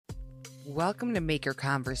Welcome to Maker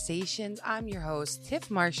Conversations. I'm your host,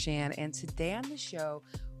 Tiff Marchand, and today on the show,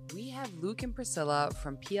 we have Luke and Priscilla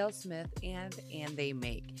from Pl Smithed and They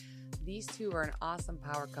Make. These two are an awesome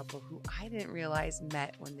power couple who I didn't realize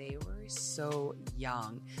met when they were so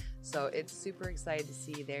young. So it's super exciting to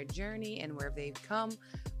see their journey and where they've come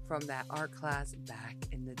from that art class back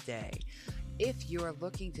in the day. If you're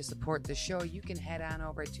looking to support the show, you can head on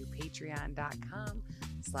over to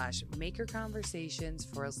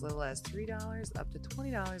patreon.com/makerconversations for as little as $3 up to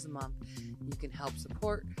 $20 a month. You can help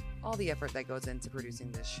support all the effort that goes into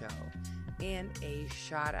producing this show. And a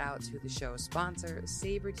shout out to the show's sponsor,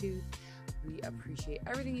 Sabretooth. We appreciate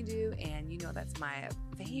everything you do, and you know that's my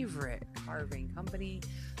favorite carving company.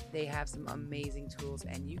 They have some amazing tools,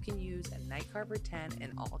 and you can use a Night Carver 10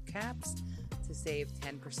 in all caps to save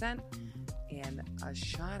 10%. And a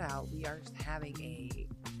shout out, we are having a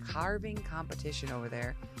carving competition over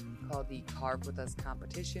there called the Carve With Us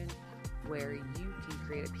competition, where you can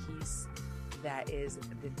create a piece that is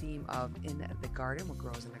the theme of in the garden, what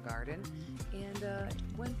grows in the garden, and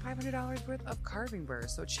win $500 worth of carving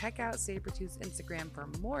burrs. So check out Sabretooth's Instagram for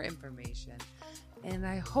more information, and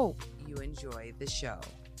I hope you enjoy the show.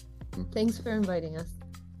 Thanks for inviting us.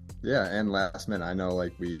 Yeah, and last minute, I know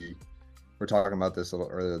we're talking about this a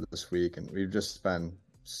little earlier this week, and we've just been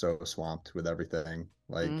so swamped with everything.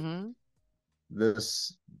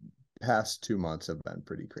 This past 2 months have been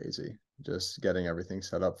pretty crazy, just getting everything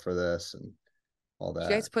set up for this and all that. You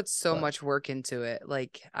guys put so much work into it.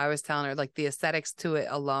 Like I was telling her, like the aesthetics to it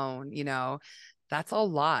alone, that's a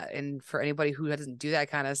lot. And for anybody who doesn't do that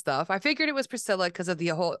kind of stuff, I figured it was Priscilla because of the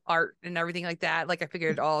whole art and everything like that. Like I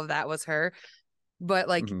figured all of that was her, but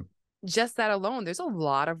just that alone, there's a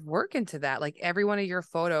lot of work into that. Like every one of your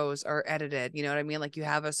photos are edited. You know what I mean? Like you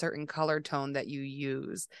have a certain color tone that you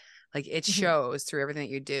use. Like it shows through everything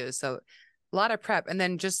that you do. So a lot of prep, and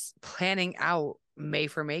then just planning out May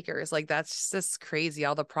for Makers. Like that's just crazy.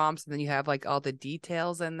 All the prompts, and then you have like all the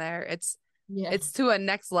details in there. It's to a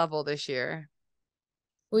next level this year.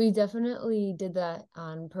 We definitely did that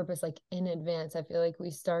on purpose, like in advance. I feel like we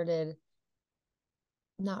started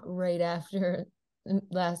not right after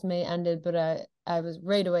last May ended, but I was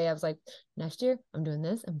right away. I was like, next year I'm doing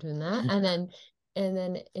this, I'm doing that, and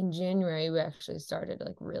then in January we actually started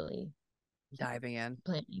like really diving in,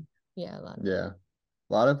 planning. Yeah, a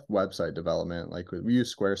lot of website development. Like we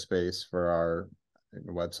use Squarespace for our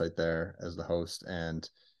website there as the host, and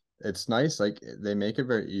it's nice. Like they make it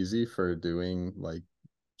very easy for doing like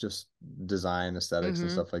just design aesthetics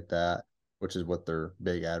and stuff like that, which is what their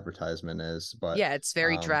big advertisement is. But yeah, it's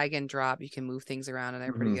very drag and drop. You can move things around and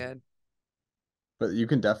they're pretty good. But you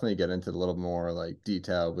can definitely get into a little more like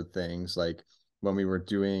detail with things. Like when we were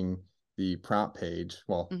doing the prompt page,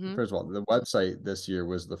 first of all, the website this year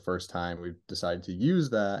was the first time we decided to use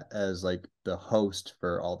that as like the host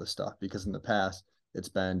for all the stuff, because in the past it's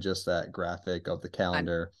been just that graphic of the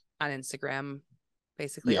calendar on Instagram,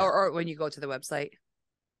 basically, or when you go to the website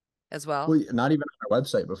as well. Not even on our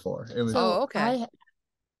website before. It was okay.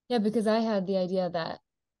 Because I had the idea that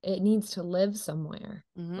it needs to live somewhere,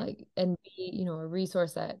 like, and be, a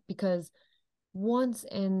resource that, because once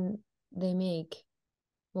May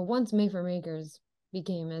for Makers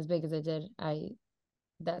became as big as it did,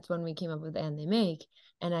 that's when we came up with And They Make,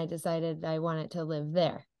 and I decided I wanted to live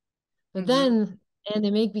there. But then And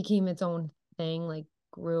They Make became its own thing, like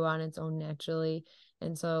grew on its own naturally,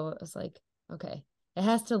 and so it was like, okay, it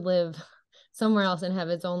has to live somewhere else and have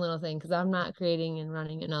its own little thing, because I'm not creating and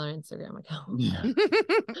running another Instagram account. Yeah.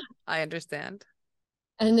 I understand.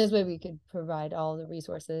 And this way we could provide all the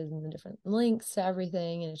resources and the different links to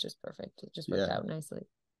everything, and it's just perfect. It just worked out nicely.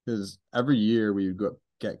 Because every year we would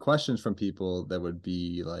get questions from people that would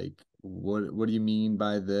be like, what do you mean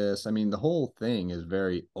by this? I mean, the whole thing is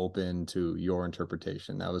very open to your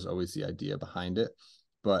interpretation. That was always the idea behind it.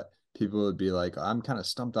 But people would be like, I'm kind of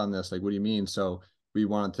stumped on this. Like, what do you mean? So we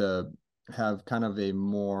wanted to have kind of a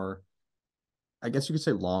more, I guess you could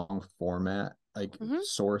say, long format, like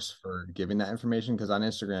source for giving that information. Because on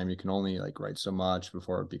Instagram, you can only like write so much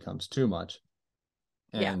before it becomes too much.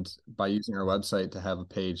 And by using our website to have a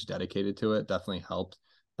page dedicated to it definitely helped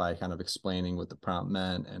by kind of explaining what the prompt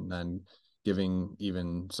meant, and then giving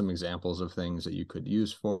even some examples of things that you could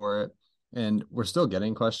use for it. And we're still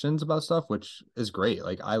getting questions about stuff, which is great.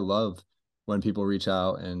 Like I love when people reach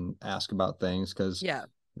out and ask about things, because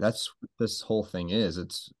that's what this whole thing is.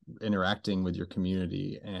 It's interacting with your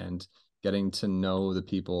community and getting to know the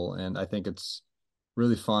people. And I think it's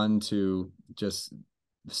really fun to just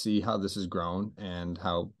see how this has grown and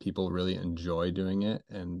how people really enjoy doing it,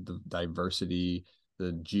 and the diversity,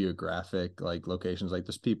 the geographic like locations. Like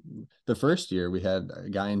this people, the first year we had a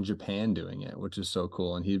guy in Japan doing it, which is so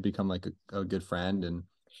cool, and he'd become like a good friend. And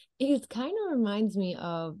it kind of reminds me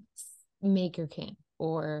of Maker Camp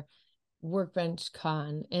or Workbench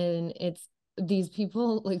Con, and it's these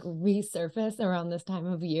people like resurface around this time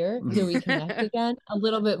of year to reconnect again a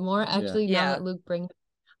little bit more. Actually, now that Luke brings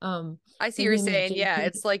I see his you're name is saying, yeah, JP.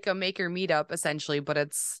 it's like a maker meetup essentially, but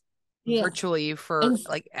it's virtually for And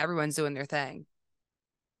like everyone's doing their thing.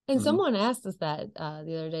 And someone asked us that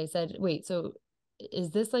the other day, said, wait, so is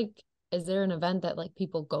this like, is there an event that like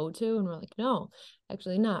people go to? And we're like, no,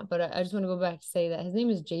 actually not. But I just want to go back to say that his name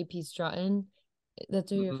is JP Strutton.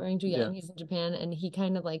 That's who you're referring to. Yeah. And he's in Japan, and he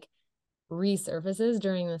kind of like resurfaces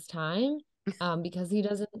during this time because he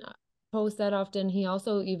doesn't post that often. He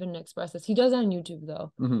also even expresses, he does on YouTube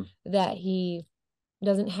though, that he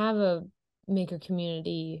doesn't have a maker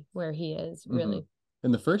community where he is really.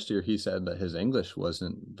 In the first year, he said that his English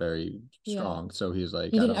wasn't very strong. So he's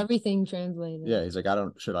like, he did everything translated. Yeah. He's like,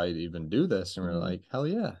 should I even do this? And we're like, hell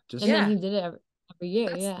yeah. And then he did it every year.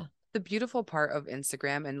 That's the beautiful part of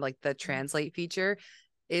Instagram and like the translate feature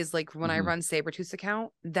is like when I run Sabretooth's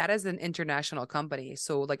account, that is an international company.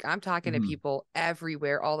 So like I'm talking to people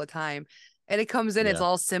everywhere all the time. And it comes in, it's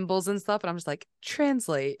all symbols and stuff. And I'm just like,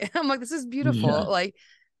 translate. I'm like, this is beautiful. Yeah. Like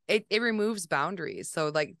it removes boundaries. So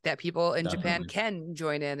like that people in Japan can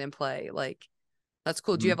join in and play. Like that's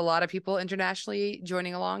cool. Do you have a lot of people internationally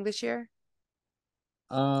joining along this year?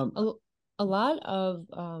 A lot of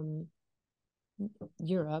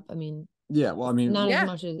Europe. I mean, not as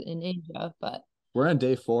much as in Asia, but we're on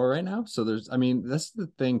day 4 right now. So that's the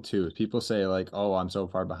thing too. People say like, oh, I'm so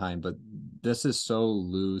far behind, but this is so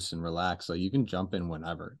loose and relaxed. Like you can jump in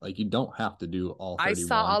whenever. Like you don't have to do all 31. I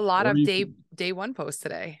saw a lot of day 1 posts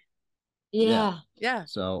today. Yeah.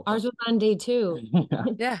 So ours was on day 2.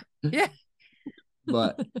 Yeah.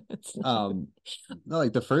 But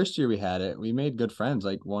like the first year we had it, we made good friends.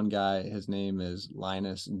 Like one guy, his name is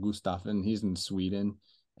Linus Gustafsson. He's in Sweden.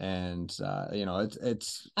 And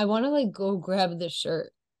it's I want to like go grab the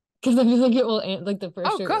shirt because I feel like it will like the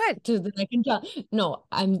first shirt. Go ahead. I can tell. No,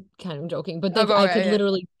 I'm kind of joking, but I could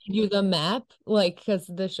literally do the map, like because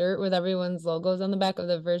the shirt with everyone's logos on the back of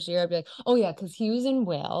the first year, I'd be like, oh yeah, because he was in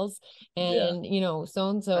Wales and so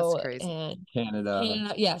and so and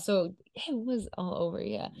Canada. Yeah, so it was all over.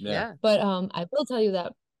 Yeah. But I will tell you that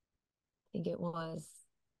I think it was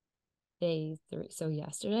day 3. So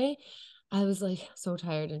yesterday, I was like so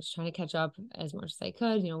tired and just trying to catch up as much as I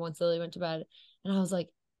could, once Lily went to bed. And I was like,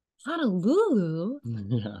 Honolulu?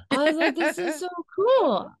 Yeah. I was like, this is so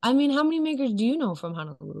cool. I mean, how many makers do you know from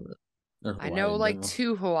Honolulu? I know like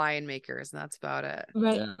 2 Hawaiian makers, and that's about it.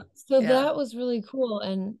 Right. Yeah. So that was really cool.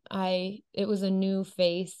 And it was a new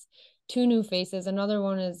face, 2 new faces. Another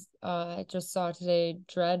one is I just saw today,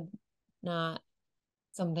 Dread Not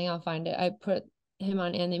something, I'll find it. I put him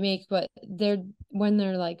on And They Make, but when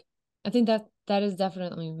they're like, I think that is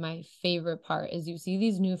definitely my favorite part is you see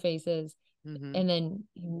these new faces and then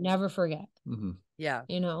you never forget. Yeah.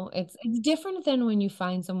 It's different than when you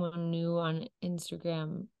find someone new on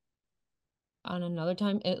Instagram on another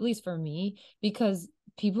time, at least for me, because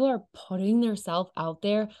people are putting themselves out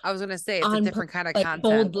there. I was going to say, it's a different kind of content.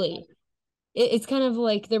 Boldly. It's kind of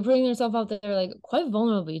like they're putting themselves out there like quite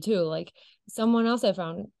vulnerably too. Like someone else I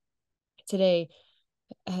found today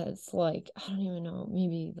has like, I don't even know,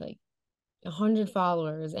 maybe like 100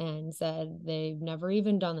 followers and said they've never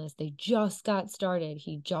even done this. They just got started.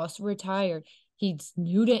 He just retired. He's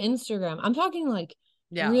new to Instagram. I'm talking like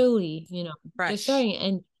really, fresh. Just starting.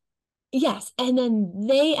 And yes. And then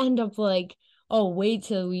they end up like, oh,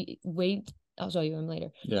 wait. I'll show you him later.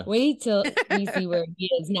 Yeah. Wait till we see where he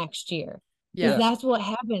is next year. Yeah. That's what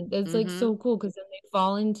happens. It's like so cool because then they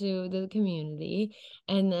fall into the community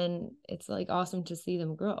and then it's like awesome to see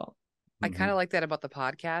them grow. I kind of like that about the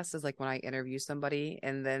podcast is like when I interview somebody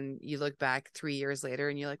and then you look back 3 years later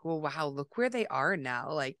and you're like, well, wow, look where they are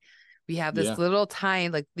now. Like we have this little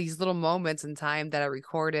time, like these little moments in time that are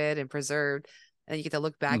recorded and preserved. And you get to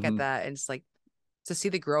look back at that. And it's like to see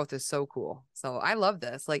the growth is so cool. So I love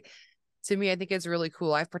this. Like to me, I think it's really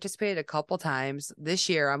cool. I've participated a couple times this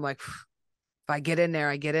year. I'm like, if I get in there,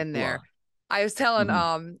 I get in there. Wow. I was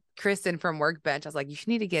telling Kristen from Workbench, I was like, you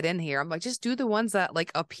need to get in here. I'm like, just do the ones that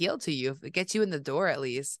like appeal to you. If it gets you in the door, at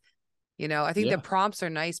least, I think the prompts are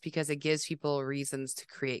nice because it gives people reasons to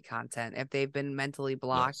create content. If they've been mentally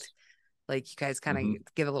blocked, like you guys kind of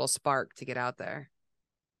give a little spark to get out there.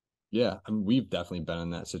 Yeah. I mean, we've definitely been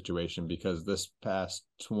in that situation because this past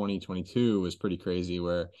 2022 was pretty crazy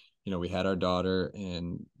where, we had our daughter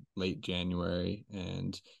in late January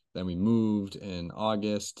and then we moved in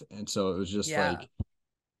August. And so it was just like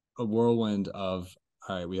a whirlwind of,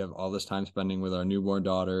 all right, we have all this time spending with our newborn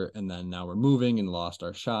daughter, and then now we're moving and lost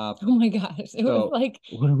our shop. Oh my gosh. It was So like,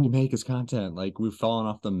 what do we make as content? Like we've fallen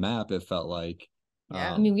off the map, it felt like.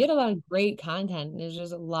 Yeah. I mean, we had a lot of great content. There's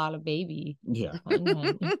just a lot of baby Yeah,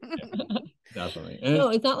 content. definitely. No,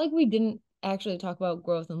 it's not like we didn't actually talk about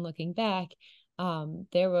growth and looking back.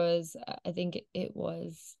 There was, I think it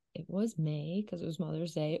was May because it was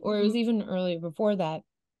Mother's Day, or it was even earlier before that.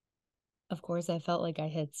 Of course, I felt like I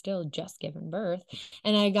had still just given birth,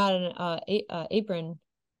 and I got an apron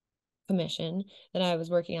commission that I was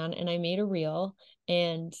working on, and I made a reel,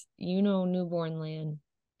 and newborn land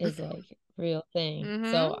is like real thing.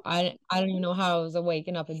 So I don't even know how I was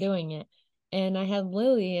waking up and doing it. And I had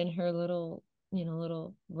Lily in her little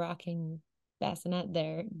rocking bassinet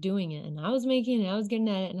there doing it, and I was making it, I was getting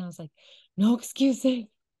at it, and I was like, no excuses.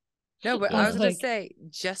 No, but I Yeah. was gonna say,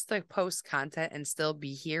 just to post content and still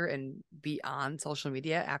be here and be on social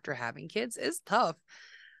media after having kids is tough.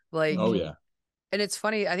 Like, Oh yeah. and it's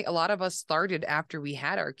funny, I think a lot of us started after we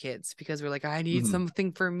had our kids because we're like, I need Mhm.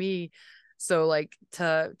 something for me. So like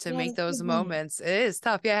to Yeah, make that's a those good point. moments, it is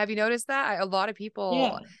tough. Yeah, have you noticed that? A lot of people,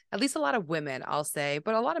 Yeah. at least a lot of women, I'll say,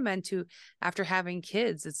 but a lot of men too, after having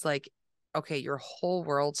kids, it's like, okay, your whole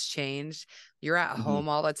world's changed. You're at Mhm. home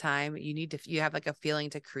all the time. You have like a feeling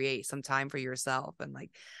to create some time for yourself. And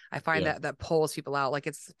like, I find Yeah. that pulls people out. Like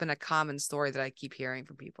it's been a common story that I keep hearing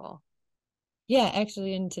from people. Yeah,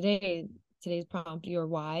 actually, in today's prompt, your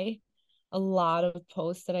why, a lot of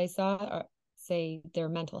posts that I saw say their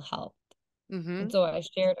mental health. Mm-hmm. And so I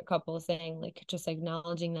shared a couple saying like just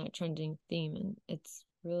acknowledging that trending theme, and it's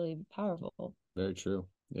really powerful. Very true.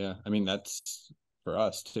 Yeah. I mean, that's for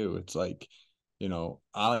us too. It's like,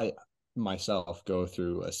 I myself go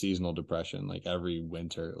through a seasonal depression like every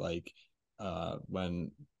winter. Like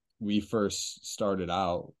when we first started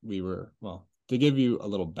out, we were, well, to give you a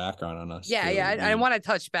little background on us Yeah, too, I want to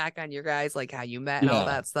touch back on your guys, like how you met and all yeah,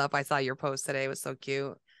 that stuff. I saw your post today. It was so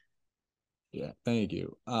cute. yeah, thank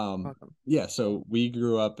you. Welcome. Yeah, so we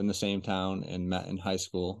grew up in the same town and met in high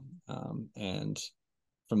school. And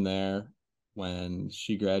from there, when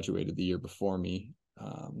she graduated the year before me,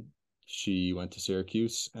 she went to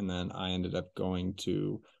Syracuse, and then I ended up going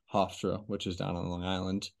to Hofstra, which is down on Long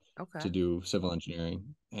Island, to Okay. do civil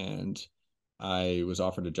engineering. And I was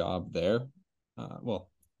offered a job there. Well,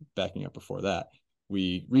 backing up before that,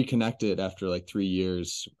 we reconnected after like 3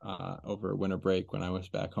 years over winter break when I was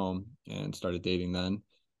back home and started dating then.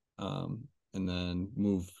 And then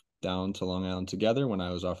moved down to Long Island together when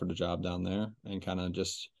I was offered a job down there, and kind of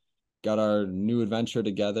just got our new adventure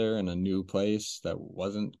together in a new place that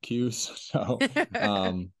wasn't Q's. So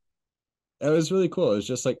it was really cool. It was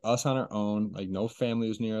just like us on our own, like no family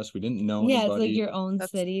was near us. We didn't know Yeah, it's like anybody. your own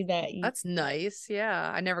That's city that you that's nice.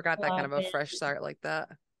 Yeah. I never got that kind plop of a in. fresh start like that.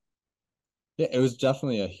 Yeah, it was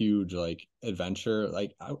definitely a huge like adventure.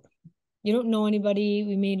 Like You don't know anybody.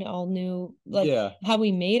 We made all new, like yeah. how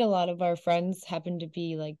we made a lot of our friends happen to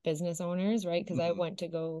be like business owners, right? Because I Mhm. went to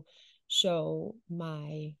go show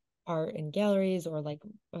my art in galleries, or like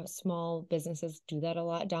small businesses do that a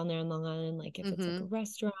lot down there in Long Island, like if it's like Mm-hmm. a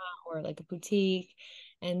restaurant or like a boutique.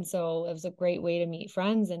 And so it was a great way to meet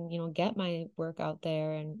friends and, get my work out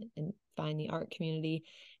there and find the art community.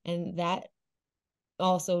 And that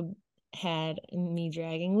also had me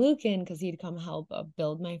dragging Luke in because he'd come help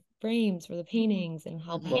build my frames for the paintings and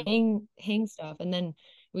help Mm-hmm. hang stuff. And then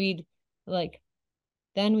we'd like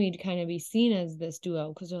we'd kind of be seen as this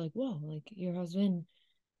duo because they're like, whoa, like your husband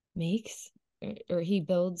makes or he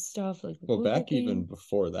builds stuff like Well, woodworking back even thing.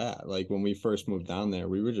 before that, like when we first moved down there,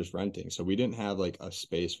 we were just renting. So we didn't have like a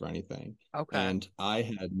space for anything. Okay. And I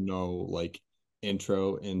had no like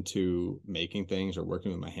intro into making things or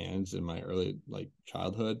working with my hands in my early like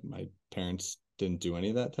childhood. My parents didn't do any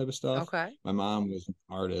of that type of stuff. Okay. My mom was an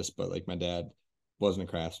artist, but like my dad wasn't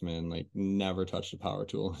a craftsman, like never touched a power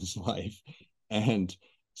tool in his life. And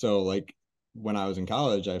so like when I was in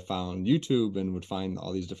college, I found YouTube and would find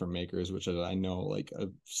all these different makers, which I know like a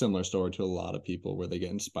similar story to a lot of people where they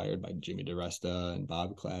get inspired by Jimmy DeResta and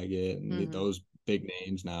Bob Claggett and Mm-hmm. those big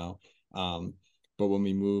names now. Um, but when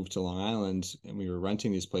we moved to Long Island and we were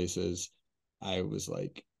renting these places, I was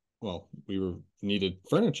like, well, we were needed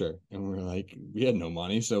furniture and we were like, we had no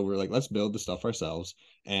money. So we are like, let's build the stuff ourselves.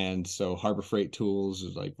 And so Harbor Freight Tools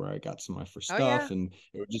is like where I got some of my first Oh yeah. stuff, and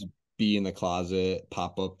it would just be in the closet,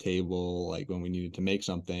 pop up table, like when we needed to make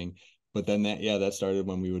something. But then that started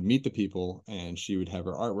when we would meet the people and she would have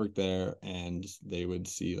her artwork there and they would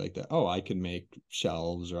see like that, oh, I can make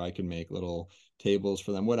shelves or I can make little tables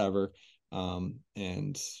for them, whatever.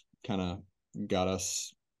 And kind of got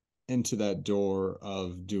us into that door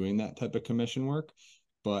of doing that type of commission work.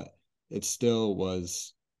 but it still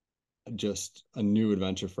was just a new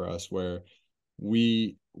adventure for us where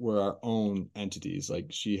we were our own entities. Like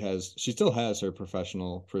she still has her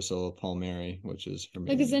professional Priscilla Palmieri, which is her Like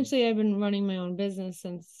maiden name. essentially I've been running my own business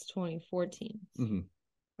since 2014.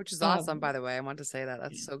 Which is awesome, by the way. I want to say that.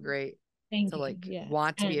 That's so great Thank to you. like Yeah.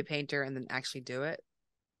 want to be a painter and then actually do it.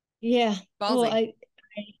 Yeah. Well, Ballsy. I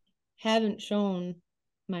haven't shown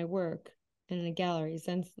my work in a gallery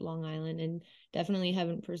since Long Island, and definitely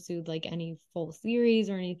haven't pursued like any full series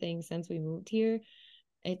or anything since we moved here.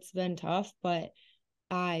 It's been tough, but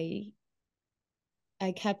I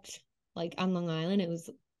kept like on Long Island.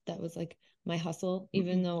 That was like my hustle,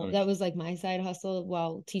 even though that was like my side hustle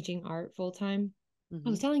while teaching art full time. I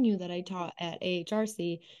was telling you that I taught at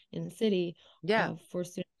AHRC in the city for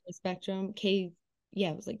students with spectrum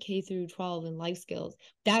it was like K through 12 and life skills.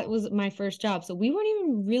 That was my first job. So we weren't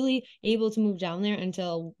even really able to move down there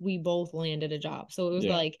until we both landed a job. So it was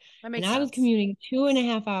like, and I was commuting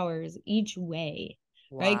 2.5 hours each way.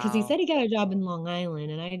 Wow. Right? Because he said he got a job in Long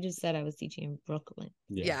Island, and I just said I was teaching in Brooklyn.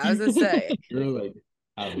 Yeah, I was gonna say. You're like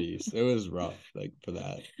out east. It was rough, like for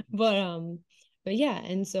that. But yeah,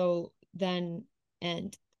 and so then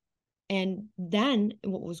and then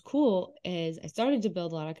what was cool is I started to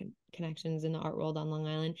build a lot of connections in the art world on Long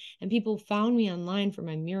Island, and people found me online for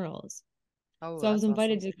my murals. So I was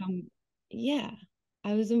invited to come. Yeah,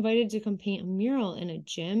 I was invited to come paint a mural in a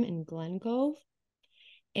gym in Glen Cove,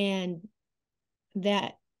 and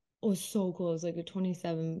that was so cool. It was like a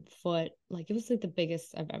 27-foot, like it was like the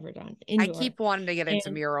biggest I've ever done indoor. I keep wanting to get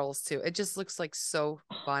into murals too. It just looks like so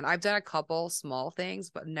fun. I've done a couple small things,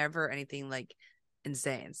 but never anything like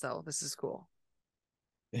insane. So this is cool.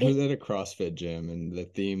 It was at a CrossFit gym, and the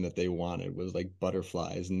theme that they wanted was like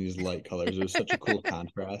butterflies and these light colors. It was such a cool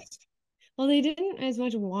contrast. Well, they didn't as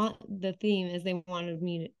much want the theme as they wanted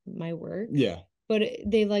my work. Yeah. But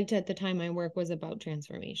they liked at the time my work was about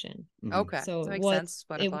transformation. Okay. So that makes sense.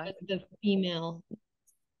 It was the female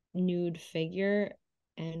nude figure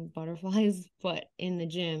and butterflies, but in the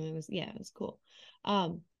gym it was cool.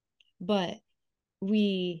 But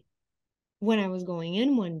when I was going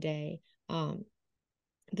in one day,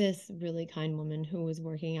 this really kind woman who was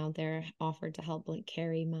working out there offered to help like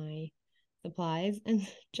carry my supplies and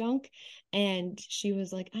junk, and she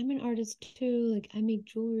was like, I'm an artist too, like I make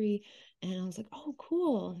jewelry. And I was like, oh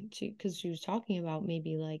cool, because she was talking about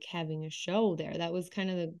maybe like having a show there. That was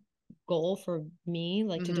kind of the goal for me,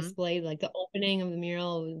 like to display like the opening of the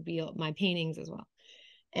mural would be my paintings as well.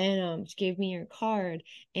 And she gave me her card,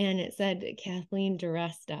 and it said Kathleen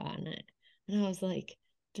DeResta on it, and I was like,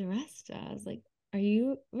 DeResta? I was like, are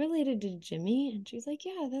you related to Jimmy? And she's like,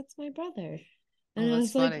 yeah, that's my brother. And I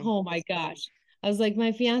was like, oh my gosh. I was like,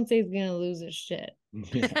 my fiance is gonna lose his shit.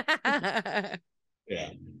 Yeah. Yeah.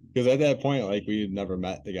 Because at that point, like we had never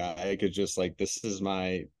met the guy. I could just like, this is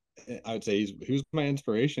I would say he was my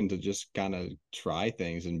inspiration to just kind of try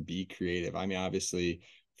things and be creative. I mean, obviously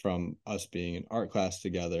from us being in art class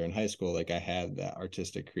together in high school, like I had that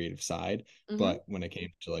artistic creative side, but when it came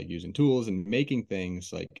to like using tools and making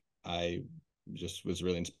things, like I just was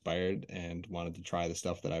really inspired and wanted to try the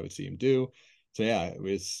stuff that I would see him do. So yeah, it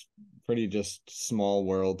was pretty just small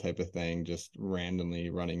world type of thing, just randomly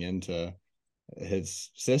running into his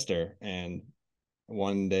sister. And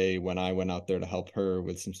one day when I went out there to help her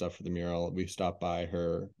with some stuff for the mural, we stopped by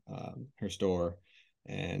her store,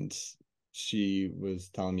 and she was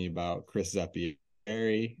telling me about Chris Zeppi,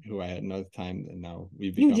 who I had another time, and now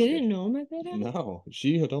we've become. You didn't know him at that time? No,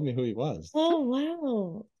 she had told me who he was. Oh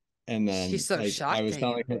wow. And then she's so like shocked. I was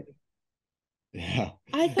telling her. Yeah.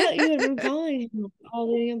 I thought you had been following him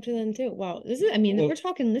all leading up to then too. Wow. This is we're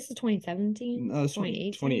talking, this is 2017. No, it's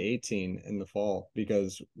 2018 in the fall,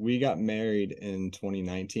 because we got married in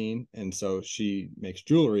 2019, and so she makes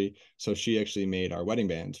jewelry, so she actually made our wedding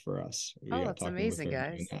bands for us. We got that's amazing,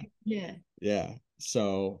 guys. Yeah.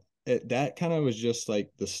 So that kind of was just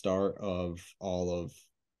like the start of all of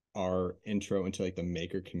our intro into like the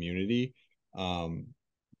maker community.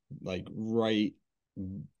 Like right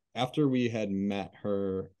after we had met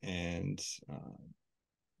her, and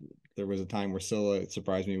there was a time where Scylla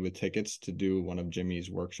surprised me with tickets to do one of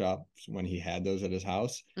Jimmy's workshops when he had those at his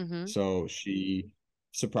house. So she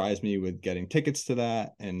surprised me with getting tickets to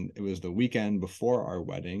that, and it was the weekend before our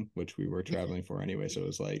wedding, which we were traveling for anyway. So it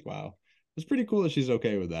was like, wow, it's pretty cool that she's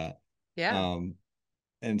okay with that. Yeah.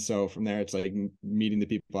 And so from there, it's like meeting the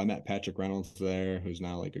people. I met Patrick Reynolds there, who's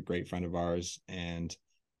now like a great friend of ours, and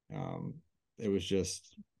it was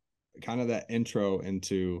just kind of that intro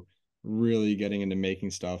into really getting into making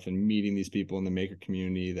stuff and meeting these people in the maker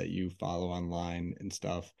community that you follow online and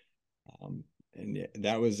stuff. And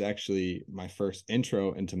that was actually my first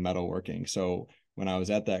intro into metalworking. So when I was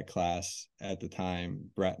at that class at the time,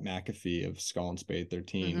 Brett McAfee of Skull and Spade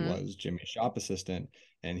 13 was Jimmy's shop assistant,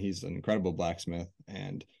 and he's an incredible blacksmith.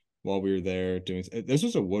 And while we were there doing this,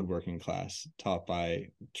 was a woodworking class taught by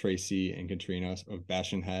Tracy and Katrina of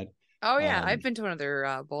Bastion Head. Oh yeah, I've been to one of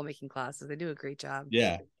their bowl making classes. They do a great job.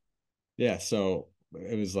 Yeah, yeah. So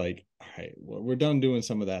it was like, all right, well, we're done doing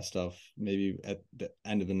some of that stuff. Maybe at the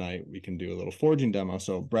end of the night we can do a little forging demo.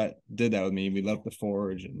 So Brett did that with me. We left the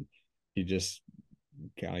forge, and he just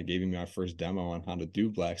kind of gave me my first demo on how to do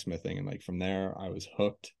blacksmithing. And like from there, I was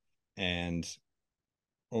hooked. And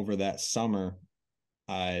over that summer,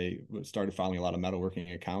 I started following a lot of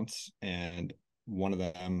metalworking accounts, and one of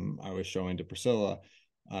them I was showing to Priscilla,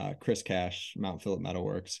 Chris Cash, Mount Phillip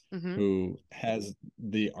Metalworks, who has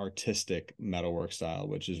the artistic metalwork style,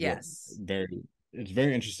 which is it's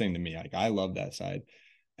very interesting to me. Like I love that side.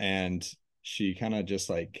 And she kind of just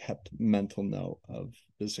like kept mental note of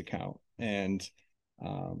this account. And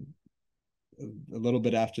a little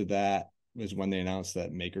bit after that was when they announced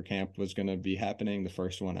that Maker Camp was going to be happening, the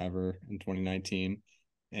first one ever in 2019.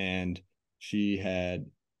 And she had,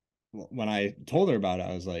 when I told her about it,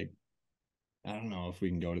 I was like, I don't know if we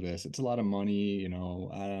can go to this. It's a lot of money, you know.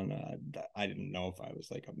 I don't know. I didn't know if I was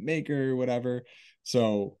like a maker or whatever.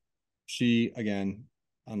 So she, again,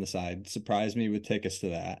 on the side, surprised me with tickets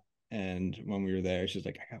to that. And when we were there, she's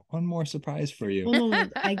like, I got one more surprise for you. Hold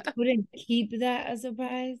on, I couldn't keep that a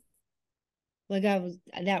surprise. Like that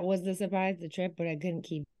was the surprise, the trip, but I couldn't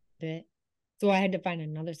keep it. So I had to find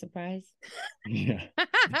another surprise. Yeah. Like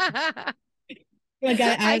I was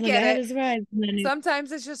like, I get had it. a surprise.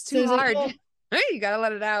 Sometimes it's just too hard. Like, you gotta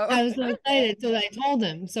let it out. I was so excited. So I told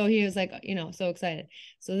him. So he was like, so excited.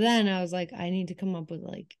 So then I was like, I need to come up with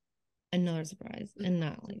like another surprise and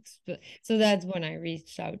not like so that's when I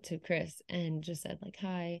reached out to Chris and just said like,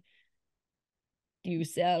 hi, do you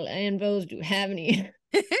sell anvils? Do you have any?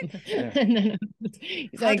 And then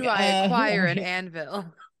he's how do I acquire an anvil?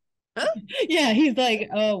 Yeah, he's like,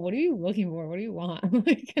 oh, what are you looking for? What do you want?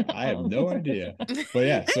 Like, I have no idea. But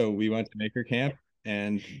yeah, so we went to Maker Camp,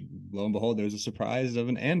 and lo and behold, there was a surprise of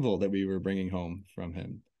an anvil that we were bringing home from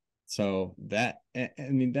him. So that, I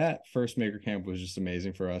mean, that first Maker Camp was just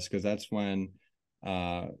amazing for us, because that's when,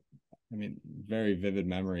 very vivid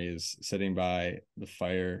memory is sitting by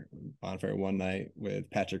the bonfire one night with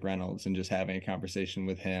Patrick Reynolds and just having a conversation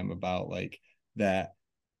with him about like that.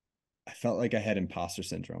 I felt like I had imposter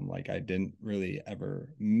syndrome. Like I didn't really ever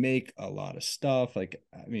make a lot of stuff. Like,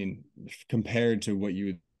 I mean, compared to what you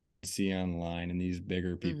would see online and these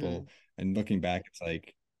bigger people, and looking back, it's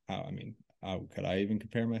like, how could I even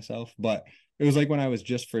compare myself? But it was like when I was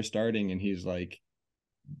just first starting, and he's like,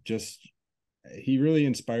 he really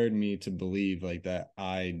inspired me to believe like that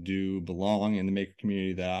I do belong in the maker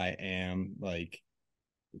community, that I am like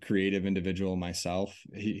a creative individual myself.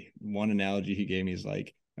 One analogy he gave me is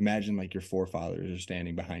like, imagine like your forefathers are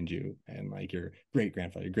standing behind you, and like your great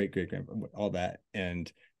grandfather, great grandfather, all that,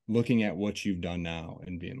 and looking at what you've done now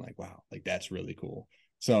and being like, wow, like that's really cool.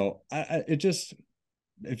 So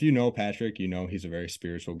if you know Patrick, you know he's a very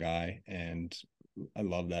spiritual guy, and I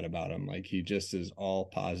love that about him. Like he just is all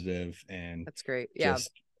positive, and that's great. Yeah.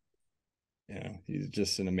 He's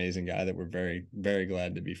just an amazing guy that we're very, very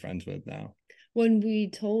glad to be friends with now. When we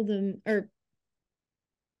told him, or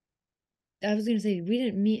I was going to say, we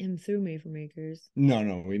didn't meet him through Made for Makers.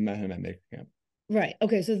 No, we met him at Maker Camp. Right.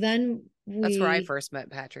 Okay. So then that's where I first met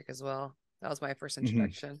Patrick as well. That was my first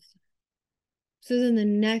introduction. So then the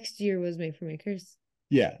next year was Made for Makers.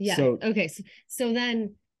 Yeah. So okay. So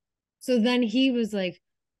then he was like,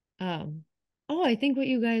 oh, I think what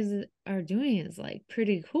you guys are doing is like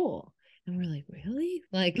pretty cool. And we're like, really?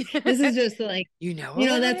 Like, this is just like,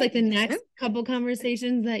 that's like the next couple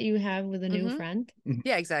conversations that you have with a new friend.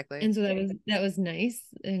 Yeah, exactly. And so that was nice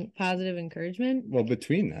and positive encouragement. Well,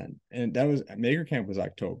 between that, and that was, Maker Camp was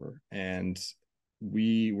October, and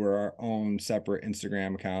we were our own separate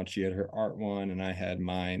Instagram account. She had her art one, and I had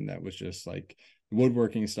mine that was just like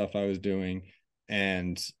woodworking stuff I was doing.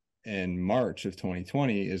 And in March of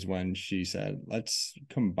 2020 is when she said, let's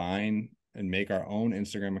combine and make our own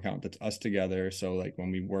Instagram account that's us together. So like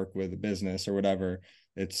when we work with a business or whatever,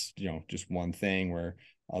 it's, just one thing where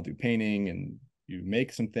I'll do painting and you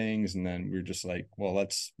make some things. And then we're just like, well,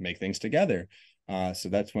 let's make things together. So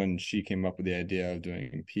that's when she came up with the idea of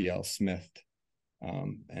doing Pl Smithed.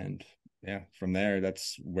 And yeah, from there,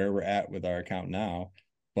 that's where we're at with our account now.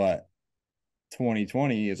 But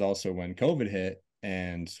 2020 is also when COVID hit,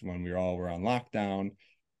 and when we all were on lockdown.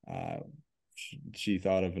 She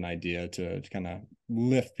thought of an idea to kind of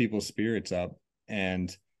lift people's spirits up,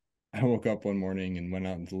 and I woke up one morning and went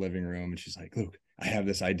out into the living room, and she's like, Luke, I have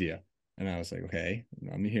this idea. And I was like, okay,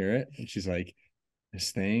 let me hear it. And she's like,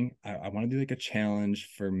 this thing, I want to do like a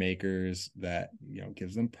challenge for makers that,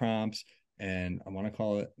 gives them prompts, and I want to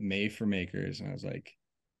call it Made for Makers. And I was like,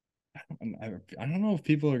 I don't know if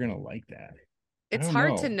people are going to like that. It's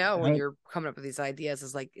hard to know when you're coming up with these ideas.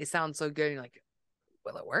 It's like, it sounds so good. And you're like,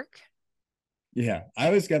 will it work? Yeah.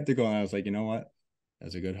 I was skeptical, and I was like, you know what?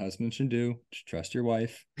 As a good husband should do, just trust your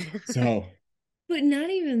wife. So. But not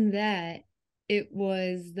even that. It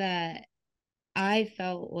was that I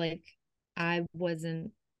felt like I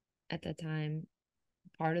wasn't at the time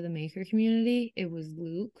part of the maker community. It was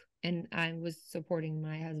Luke, and I was supporting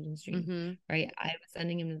my husband's dream, right? I was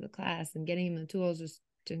sending him to the class and getting him the tools just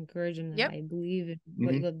to encourage him that I believe in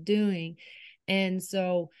what he loved doing. And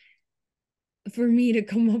so for me to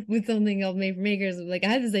come up with something else Made for Makers, like, I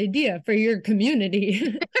had this idea for your community,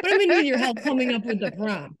 but I'm gonna need your help coming up with the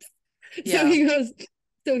prompts. Yeah.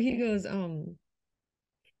 So he goes,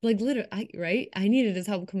 like, literally, right? I needed his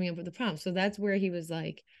help coming up with the prompts. So that's where he was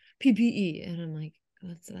like, PPE. And I'm like,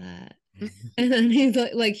 what's that? And then he's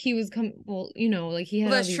like he was like he had.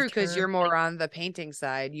 Well, that's true, because you're more on the painting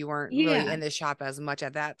side. You weren't really in the shop as much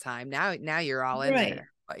at that time. Now you're all in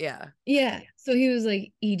there. But yeah. So he was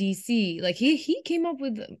like EDC. Like he came up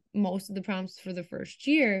with most of the prompts for the first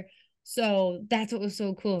year. So that's what was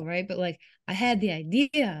so cool, right? But like, I had the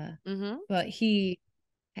idea, but he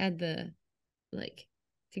had the, like,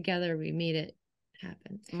 together we made it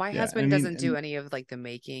happen. My husband doesn't do any of like the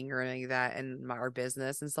making or any of that in our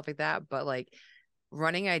business and stuff like that, but like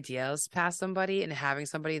running ideas past somebody and having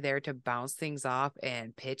somebody there to bounce things off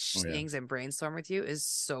and pitch things and brainstorm with you is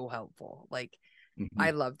so helpful. Like,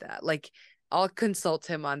 I love that. Like, I'll consult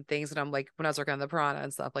him on things, and I'm like, when I was working on the piranha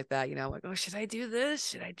and stuff like that, I'm like, oh, should I do this?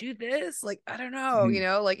 Should I do this? Like, I don't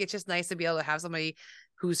know, like, it's just nice to be able to have somebody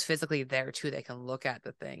who's physically there too, that can look at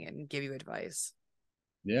the thing and give you advice.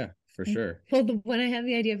 Yeah, for sure. Well, when I had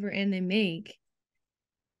the idea for And They Make,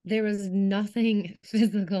 there was nothing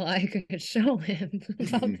physical I could show him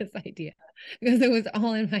about this idea, because it was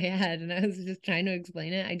all in my head and I was just trying to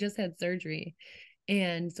explain it. I just had surgery.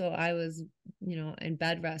 And so I was, in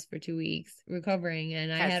bed rest for 2 weeks recovering,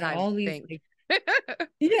 and I had all these,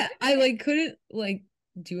 I like couldn't like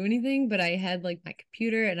do anything, but I had like my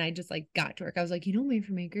computer, and I just like got to work. I was like, Made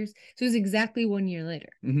for Makers. So it was exactly 1 year later.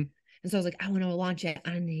 And so I was like, I want to launch it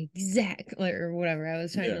on the exact, or whatever. I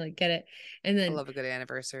was trying to like get it. And then I love a good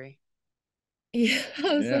anniversary. Yeah.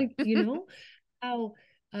 I was like, how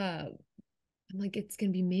I'm like, it's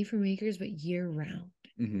gonna be Made for Makers, but year round.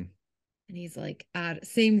 And he's like,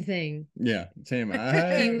 same thing. Yeah, same.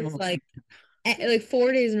 He was like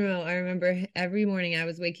 4 days in a row. I remember every morning I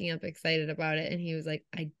was waking up excited about it, and he was like,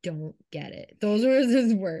 I don't get it. Those were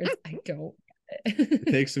his words. I don't get it. It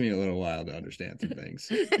takes me a little while to understand some things.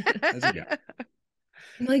 As a guy.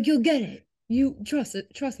 I'm like, you'll get it. You trust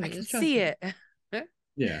me. I can see it.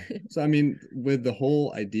 Yeah. So I mean, with the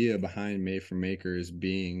whole idea behind Made for Makers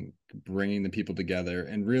being bringing the people together,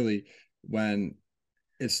 and really when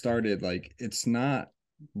it started, like, it's not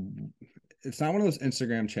one of those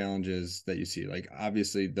Instagram challenges that you see. Like,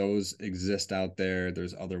 obviously those exist out there.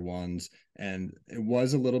 There's other ones, and it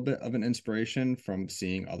was a little bit of an inspiration from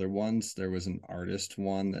seeing other ones. There was an artist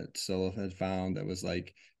one that Scylla had found that was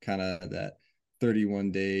like kind of that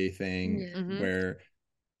 31-day thing where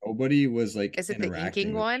nobody was like, is it the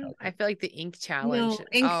inking one? I feel like the ink challenge. No,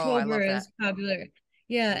 Inktober is popular.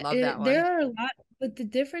 Yeah, I love that one. There are a lot, but the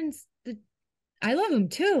difference, I love them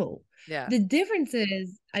too. Yeah. The difference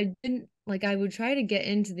is I would try to get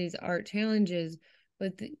into these art challenges,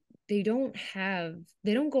 but they don't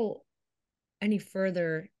go any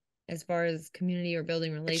further as far as community or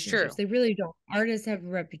building relationships. They really don't. Artists have a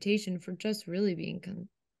reputation for just really being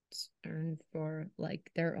concerned for like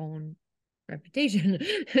their own reputation.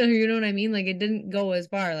 You know what I mean? Like, it didn't go as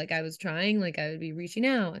far. Like, I was trying, like I would be reaching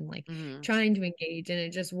out and like trying to engage, and it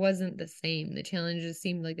just wasn't the same. The challenges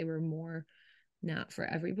seemed like they were more not for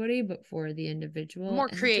everybody, but for the individual. More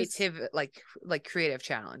creative, like creative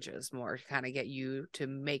challenges, more kind of get you to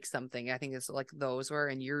make something. I think it's like those were,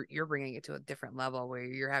 and you're bringing it to a different level where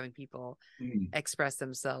you're having people express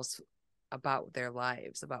themselves about their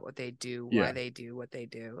lives, about what they do, why they do what they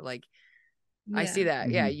do. Like, I see that.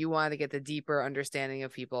 Yeah, you want to get the deeper understanding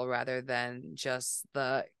of people rather than just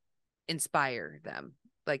the inspire them.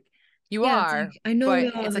 Like, you are, like, I know,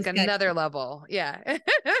 but it's like another level. Yeah.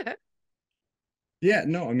 Yeah,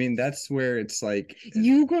 no, I mean, that's where it's like,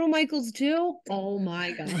 you go to Michael's too? Oh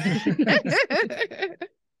my god.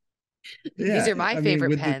 These are my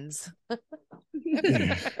favorite pens.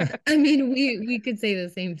 I mean, we could say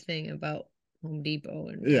the same thing about Home Depot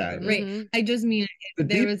and Yeah. whatever, right? Mhm. I just mean The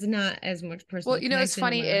there deep, was not as much personal Well, you know, what's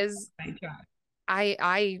connection. funny is I tried.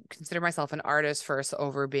 I consider myself an artist first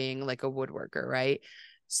over being like a woodworker, right?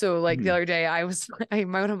 So like the other day I was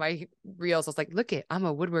one of my reels, I was like, look it, I'm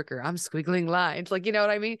a woodworker. I'm squiggling lines. Like, you know what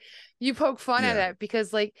I mean? You poke fun at Yeah. it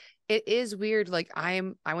because like it is weird. Like I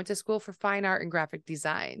went to school for fine art and graphic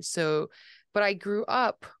design. So, but I grew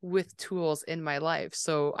up with tools in my life.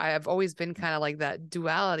 So I have always been kind of like that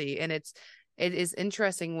duality. And it is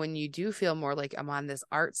interesting when you do feel more like I'm on this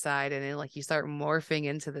art side and then like you start morphing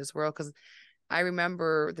into this world. Cause I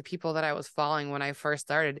remember the people that I was following when I first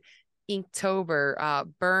started. Inktober,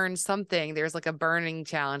 burn something. There's like a burning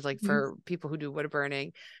challenge, like for people who do wood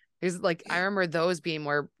burning. There's like I remember those being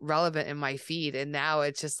more relevant in my feed, and now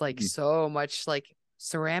it's just like so much like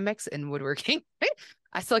ceramics and woodworking.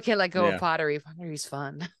 I still can't let go of pottery. Pottery's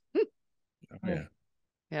fun. Oh, yeah.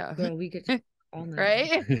 Yeah. Girl, we could talk all night.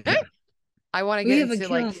 Right? Yeah. I want to We get have a into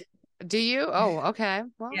kiln. like, do you? Oh, okay.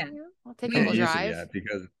 Well, Yeah. yeah, I'll take a Can't little use it drive. yet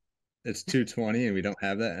because it's 220 and we don't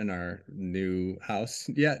have that in our new house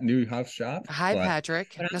yet, new house shop. Hi, But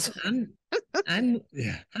Patrick. But I'm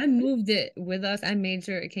yeah, I moved it with us. I made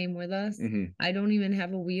sure it came with us. I don't even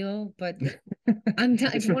have a wheel, but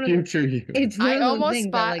it's for future use. It's one I of those almost things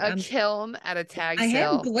that bought like a kiln at a tag I have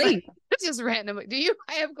sale. glaze. Just randomly. Do you?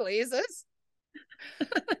 I have glazes.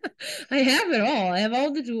 I have it all. I have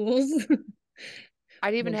all the tools. I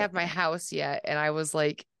didn't even We'll have get my there. house yet. And I was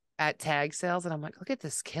like at tag sales and I'm like, look at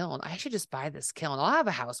this kiln. I should just buy this kiln. I'll have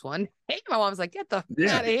a house one. Hey, my mom's like, get the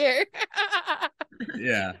out of here.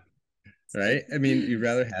 Yeah. Right. I mean, you'd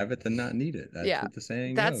rather have it than not need it. That's Yeah. what the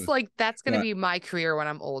saying That's goes. like, that's going to But be my career when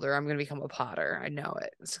I'm older. I'm going to become a potter. I know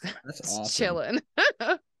it. that's It's awesome. chilling.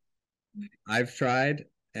 I've tried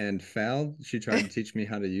and failed. She tried to teach me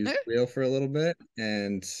how to use the wheel for a little bit.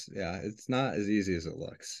 And yeah, it's not as easy as it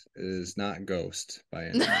looks. It is not Ghost by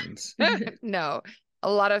any means. No, a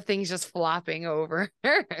lot of things just flopping over.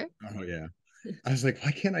 Oh, yeah. I was like,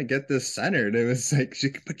 why can't I get this centered? It was like,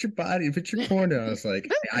 she could put your body, put your corner. I was like,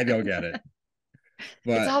 I don't get it. It's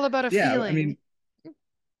But all about a yeah, I feeling. mean,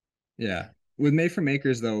 yeah. With Made for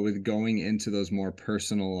Makers, though, with going into those more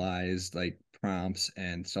personalized like prompts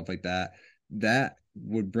and stuff like that, that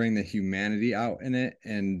would bring the humanity out in it,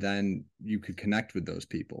 and then you could connect with those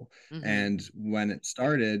people. Mhm. And when it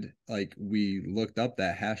started, like we looked up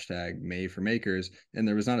that hashtag Made for Makers, and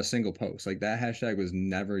there was not a single post. Like that hashtag was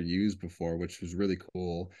never used before, which was really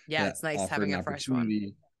cool. Yeah, That it's nice offered having an a fresh one.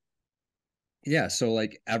 opportunity. Yeah, so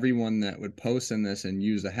like everyone that would post in this and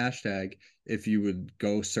use the hashtag, if you would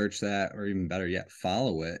go search that, or even better yet,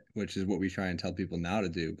 follow it, which is what we try and tell people now to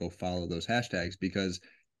do, go follow those hashtags, because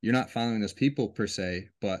you're not following those people per se,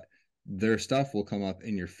 but their stuff will come up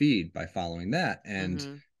in your feed by following that. And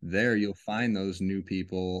Mhm. there you'll find those new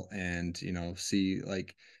people and, see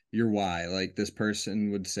like your why. Like this person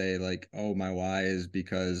would say like, oh, my why is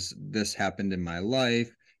because this happened in my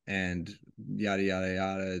life and yada yada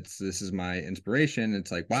yada. This is my inspiration.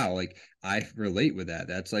 It's like, wow, like I relate with that.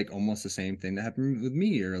 That's like almost the same thing that happened with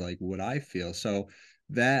me, or like what I feel. So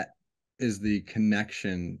that is the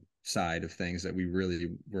connection side of things that we really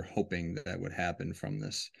were hoping that would happen from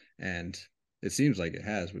this. And it seems like it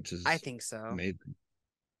has, which I is think so. amazing.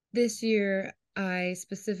 This year, I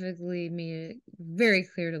specifically made it very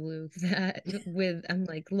clear to Luke that I'm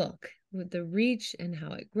like, look, with the reach and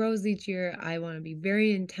how it grows each year, I want to be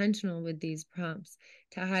very intentional with these prompts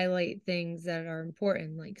to highlight things that are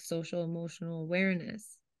important, like social emotional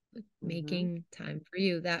awareness, making time for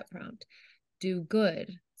you, that prompt, do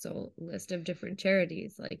good. So list of different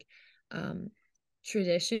charities, like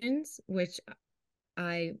traditions, which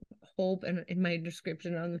I hope, and in my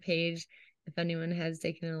description on the page, if anyone has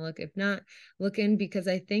taken a look, if not, look in, because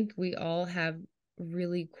I think we all have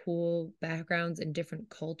really cool backgrounds in different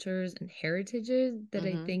cultures and heritages that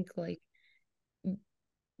I think like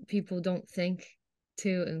people don't think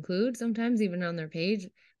to include sometimes even on their page.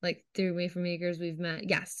 Like through Made for Makers, we've met,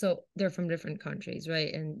 yes, so they're from different countries,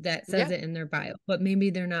 right? And that says it in their bio, but maybe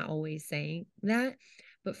they're not always saying that.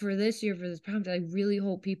 But for this year, for this prompt, I really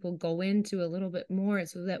hope people go into a little bit more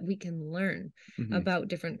so that we can learn about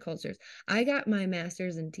different cultures. I got my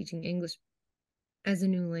master's in teaching English as a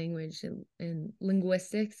new language in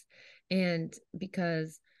linguistics, and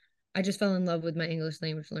because I just fell in love with my English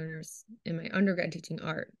language learners in my undergrad teaching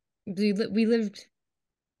art.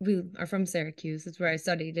 We are from Syracuse. It's where I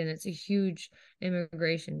studied, and it's a huge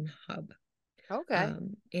immigration hub. Okay.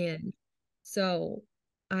 And so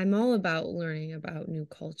I'm all about learning about new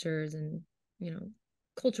cultures and,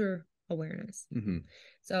 culture awareness.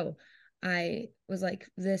 So I was like,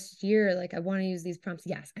 this year, like, I want to use these prompts.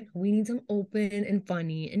 Yes, I know we need some open and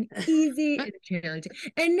funny and easy and challenging.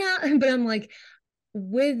 And now, but I'm like,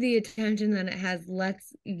 with the attention that it has,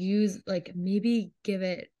 let's use, like, maybe give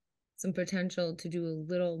it some potential to do a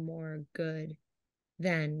little more good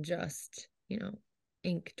than just,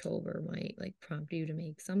 Inktober might like prompt you to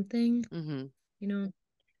make something, No,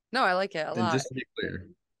 I like it a And lot. just to be clear,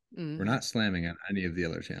 we're not slamming on any of the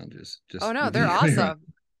other challenges. Just Oh no, to they're be clear. awesome.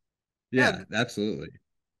 Yeah, absolutely.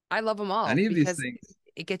 I love them all Any of these because things,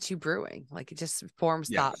 it gets you brewing. Like, it just forms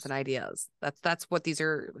thoughts and ideas. That's what these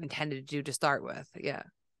are intended to do to start with. Yeah.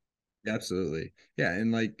 absolutely. Yeah,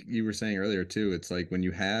 and like you were saying earlier too, it's like when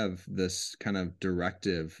you have this kind of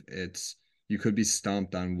directive, it's you could be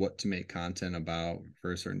stumped on what to make content about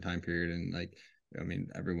for a certain time period. And like, I mean,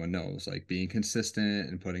 everyone knows like being consistent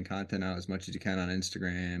and putting content out as much as you can on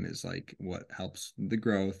Instagram is like what helps the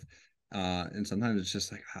growth. And sometimes it's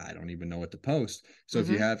just like, I don't even know what to post. So if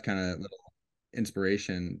you have kind of little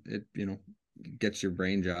inspiration, it, gets your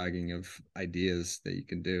brain jogging of ideas that you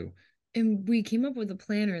can do. And we came up with a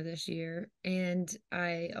planner this year, and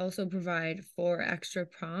I also provide 4 extra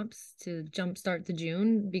prompts to jumpstart the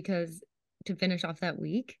June, because to finish off that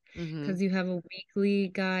week, because you have a weekly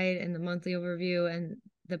guide and the monthly overview, and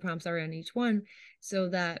the prompts are in each one. So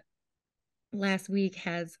that last week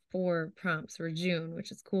has 4 prompts for June,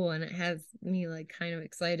 which is cool, and it has me like kind of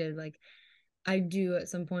excited. Like, I do at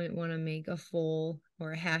some point want to make a full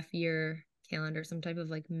or a half year calendar, some type of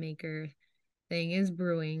like maker thing is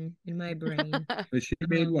brewing in my brain. But she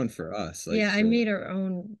made one for us. Like, yeah, I made our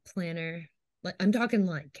own planner. Like, I'm talking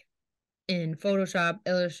like in Photoshop,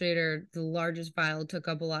 Illustrator, the largest file took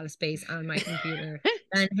up a lot of space on my computer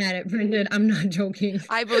and had it printed. I'm not joking.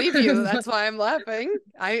 I believe you. That's why I'm laughing.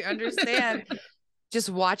 I understand. Just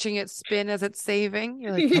watching it spin as it's saving.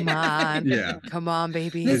 You're like, come on. Yeah. Come on,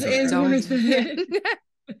 baby. This is worth it.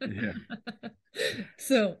 Yeah.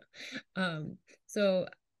 So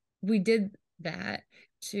we did that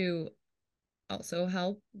to also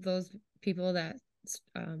help those people that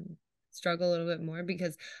struggle a little bit more,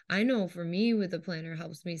 because I know for me, with the planner,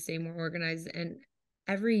 helps me stay more organized. And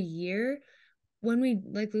every year, when we,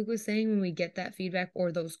 like Luke was saying, when we get that feedback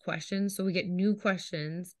or those questions, so we get new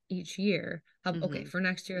questions each year. Okay, for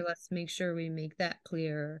next year, let's make sure we make that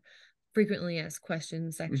clear. Frequently asked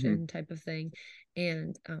questions section type of thing.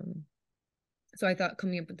 And so I thought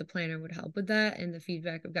coming up with the planner would help with that, and the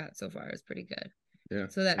feedback I've got so far is pretty good. Yeah.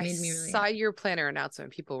 So that made me really saw your planner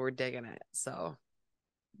announcement. People were digging it. So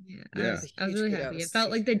yeah. I was really happy. It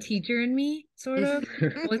felt like the teacher in me sort of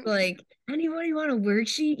was like, anybody want a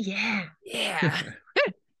worksheet? Yeah. Yeah.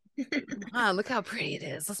 Come on, look how pretty it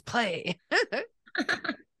is. Let's play.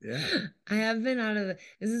 Yeah. I have been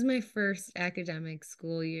this is my first academic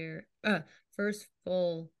school year, first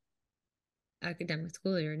full academic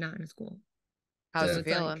school year, not in a school. How's it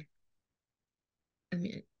feeling? Like, I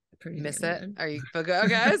mean, pretty miss it? Good. Are you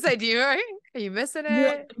okay? I do. Are you missing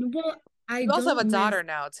it? Well, you also have a daughter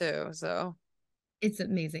now too, so it's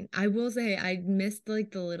amazing. I will say I missed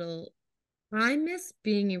like I miss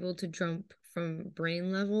being able to jump from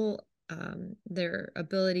brain level, their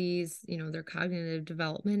abilities, their cognitive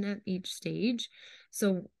development at each stage.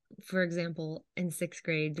 So, for example, in 6th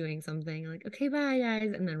grade, doing something like, okay, bye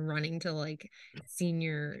guys, and then running to like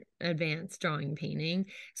senior advanced drawing painting.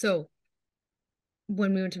 So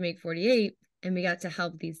when we went to Make 48 and we got to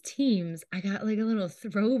help these teams, I got like a little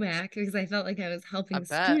throwback, because I felt like I was helping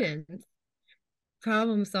students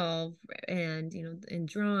problem solve, and in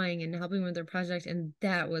drawing and helping with their project, and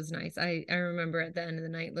that was nice. I remember at the end of the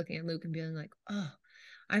night looking at Luke and being like, oh,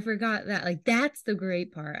 I forgot that. Like, that's the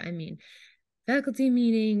great part. I mean, faculty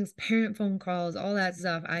meetings, parent phone calls, all that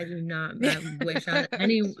stuff, I do not wish on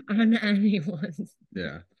anyone's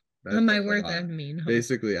on my worst enemy. No.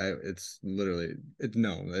 Basically, it's literally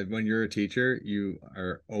no. When you're a teacher, you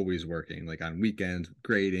are always working, like on weekends,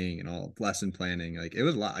 grading and all lesson planning. Like, it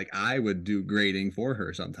was a lot. Like, I would do grading for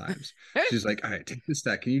her sometimes. She's like, all right, take this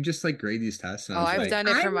stat. Can you just like grade these tests? And I've done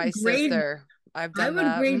it for my sister. I would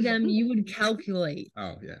grade them. You would calculate.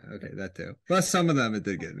 Oh yeah, okay, that too. But some of them it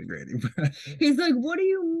did get me grading. He's like, "What do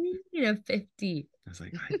you mean a 50?" I was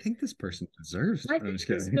like, I think this person deserves. I think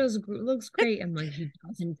this looks great. I'm like, he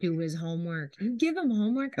doesn't do his homework. You give him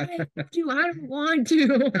homework. I don't want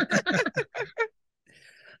to.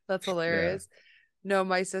 That's hilarious. Yeah. No,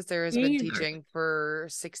 my sister has been teaching for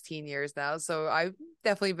 16 years now, so I've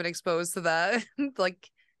definitely been exposed to that. Like,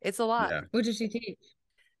 it's a lot. Yeah. What does she teach?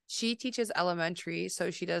 She teaches elementary,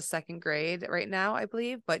 so she does 2nd grade right now, I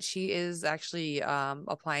believe, but she is actually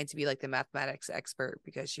applying to be like the mathematics expert,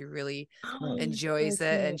 because she really enjoys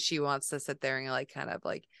it, and she wants to sit there and like kind of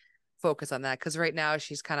like focus on that, because right now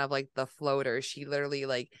she's kind of like the floater. She literally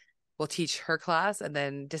like will teach her class and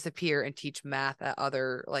then disappear and teach math at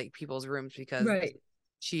other like people's rooms because Right.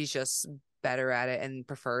 she's just better at it and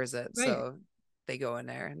prefers it. Right. So they go in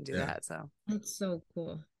there and do that. So That's so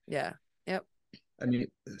cool. yeah. Yep.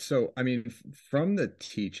 I mean, from the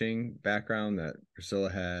teaching background that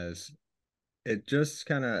Priscilla has, it just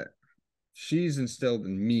kind of, she's instilled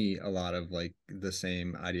in me a lot of like the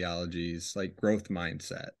same ideologies. Like growth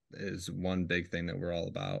mindset is one big thing that we're all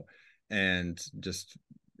about, and just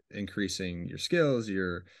increasing your skills,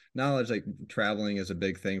 your knowledge. Like traveling is a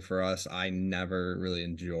big thing for us. I never really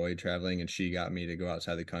enjoyed traveling, and she got me to go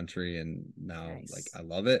outside the country, and now like Nice. I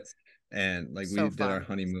love it. And like So we did our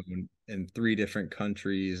fun. honeymoon in 3 different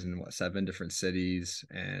countries and 7 different cities.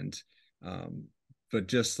 And but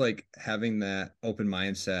just like having that open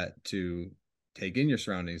mindset to take in your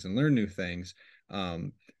surroundings and learn new things,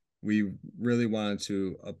 we really wanted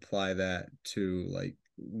to apply that to like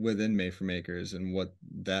within Made for Makers and what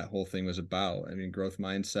that whole thing was about. I mean, growth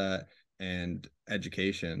mindset and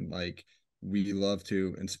education. Like we love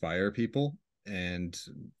to inspire people and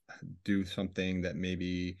do something that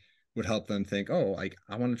maybe would help them think, oh, like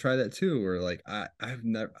I want to try that too. Or like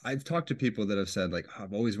I've talked to people that have said like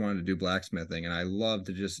I've always wanted to do blacksmithing, and I love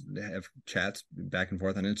to just have chats back and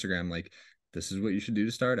forth on Instagram, like this is what you should do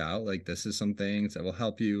to start out. Like this is some things that will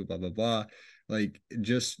help you, blah blah blah. Like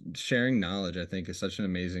just sharing knowledge, I think, is such an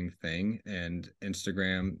amazing thing, and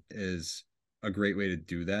Instagram is a great way to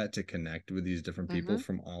do that, to connect with these different people Mm-hmm.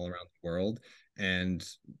 from all around the world. And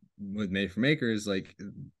with Made for Makers, like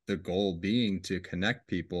the goal being to connect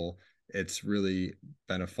people, it's really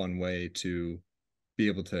been a fun way to be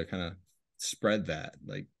able to kind of spread that,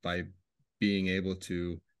 like by being able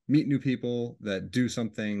to meet new people that do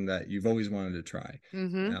something that you've always wanted to try.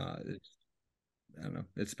 Mm-hmm. I don't know.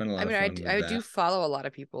 It's been a I lot of mean, fun with I do that. follow a lot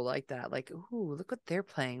of people like that. Like, ooh, look what they're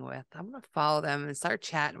playing with. I'm gonna follow them and start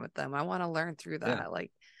chatting with them. I want to learn through Yeah. that.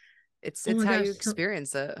 Like, Oh it's my how gosh. you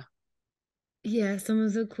experience it. Yeah, some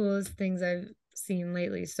of the coolest things I've seen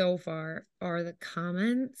lately so far are the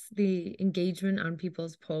comments, the engagement on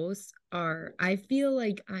people's posts are, I feel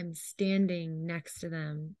like I'm standing next to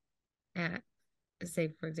them at, say,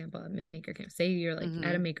 for example, at maker camp. Say you're like at a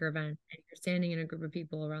Mm-hmm. maker event and you're standing in a group of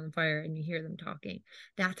people around the fire and you hear them talking.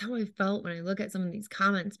 That's how I felt when I look at some of these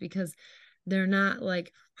comments, because they're not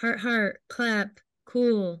like heart, clap,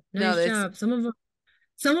 cool, No, nice it's job.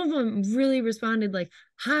 Some of them really responded like,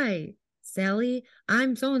 "Hi, Sally,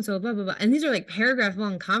 I'm so and so, blah blah blah," and these are like paragraph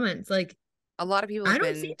long comments. Like a lot of people I have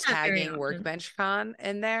don't see been that very tagging often. Workbench Con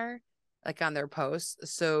in there, like on their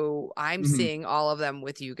posts. So I'm Mm-hmm. seeing all of them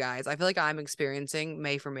with you guys. I feel like I'm experiencing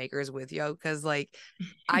May for Makers with you because like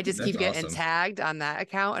I just That's keep getting awesome. tagged on that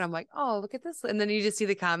account and I'm like, oh, look at this. And then you just see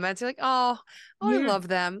the comments. You're like, oh, I Yeah, love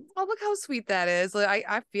them. Oh, look how sweet that is. Like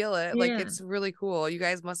I feel it. Like yeah. it's really cool. You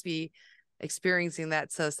guys must be experiencing that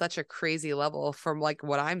to such a crazy level from like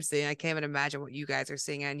what I'm seeing. I can't even imagine what you guys are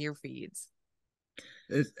seeing on your feeds.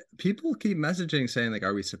 It's, people keep messaging saying like,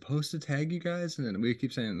 are we supposed to tag you guys? And then we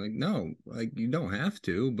keep saying like, no, like you don't have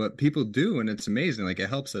to, but people do, and it's amazing. Like it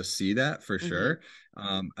helps us see that for Mm-hmm. sure.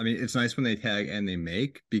 I mean, it's nice when they tag and they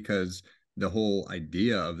make, because the whole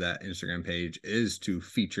idea of that Instagram page is to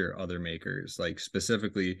feature other makers, like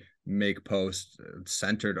specifically make posts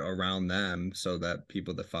centered around them so that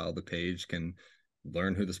people that follow the page can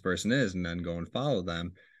learn who this person is and then go and follow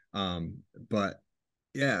them. But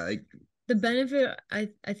yeah, like The benefit I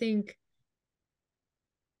think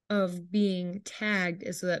of being tagged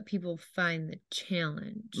is so that people find the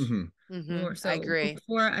challenge mhm. more. I So agree.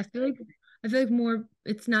 before, I feel like more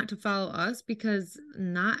it's not to follow us, because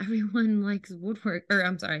not everyone likes woodwork, or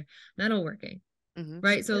I'm sorry, metalworking. Mm-hmm.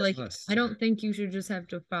 Right? So Or like us. I don't think you should just have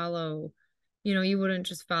to follow, you wouldn't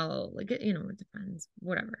just follow, like, it depends,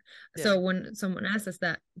 whatever. Yeah. So when someone asks us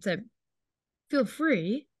that, said feel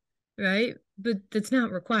free, right? But that's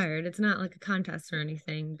not required. It's not like a contest or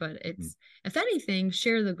anything, but Mhm. it's, if anything,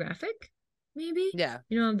 share the graphic, maybe. Yeah.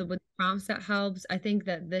 With prompts, that helps. I think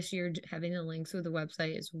that this year having the links with the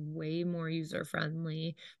website is way more user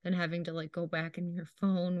friendly than having to like go back in your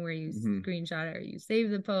phone where you Mhm. screenshot it or you save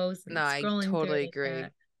the post No, and I scrolling through totally like agree.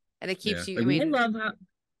 that. And it Yeah, keeps you, I like I mean, love how,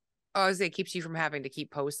 I was say it keeps you from having to keep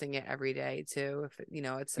posting it every day too. If it's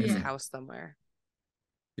yeah. mhm. housed somewhere.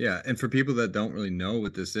 Yeah, and for people that don't really know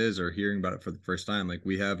what this is or hearing about it for the first time, like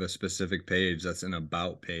we have a specific page that's an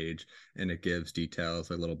about page, and it gives details,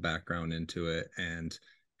 a little background into it, and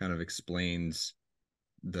kind of explains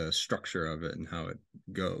the structure of it and how it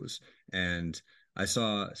goes. And I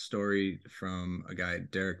saw a story from a guy,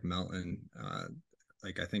 Derek Melton.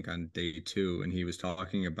 like I think on day 2, and he was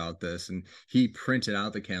talking about this, and he printed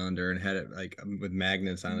out the calendar and had it like with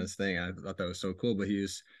magnets on his thing. I thought that was so cool. But he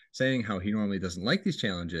was saying how he normally doesn't like these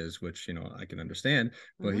challenges, which I can understand.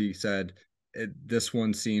 But he said this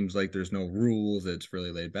one seems like there's no rules. It's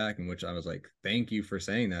really laid back, in which I was like, thank you for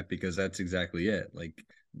saying that, because that's exactly it. Like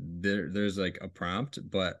there's like a prompt,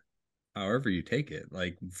 but however you take it.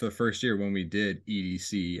 Like for the first year when we did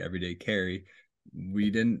EDC, everyday carry, we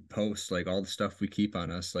didn't post like all the stuff we keep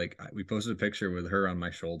on us. Like we posted a picture with her on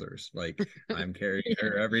my shoulders, like I'm carrying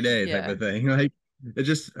her every day type of thing. Like it's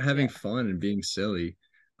just having fun and being silly.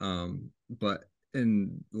 But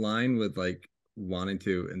in line with like wanting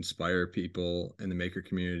to inspire people in the maker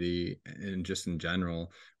community and just in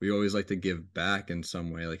general, we always like to give back in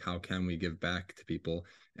some way. Like how can we give back to people?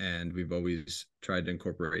 And we've always tried to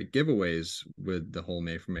incorporate giveaways with the whole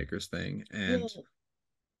Made for Makers thing. And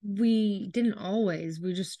we didn't always.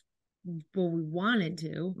 We wanted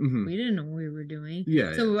to. We didn't know what we were doing.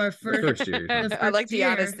 So our first year, I like the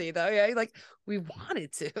honesty though. Yeah, like we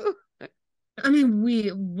wanted to. I mean,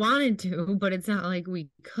 we wanted to, but it's not like we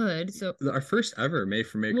could. So our first ever Made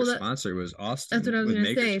for Maker sponsor was Austin. That's what I was going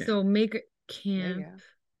to say. Camp. So Maker Camp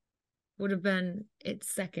would have been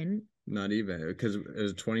its second. Not even, because it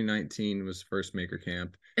was 2019 was first Maker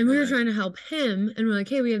Camp. And we were trying to help him, and we're like,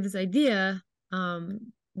 hey, we have this idea.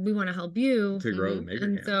 We want to help you to grow the Maker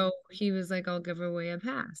Camp. And so he was like, I'll give away a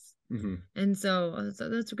pass. And so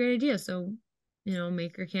that's a great idea. So,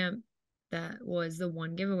 Maker Camp, that was the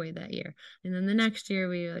one giveaway that year. And then the next year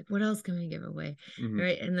we were like, what else can we give away?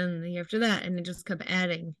 Right. And then the year after that, and it just kept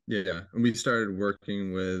adding. Yeah. And we started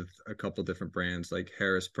working with a couple different brands like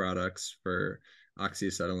Harris Products for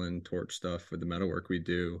oxyacetylene torch stuff with the metalwork we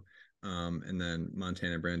do. And then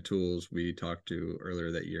Montana Brand Tools we talked to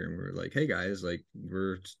earlier that year, and we were like, hey guys, like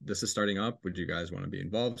this is starting up. Would you guys want to be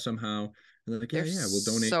involved somehow? And they're like, yeah, we'll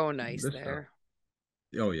donate. So nice there.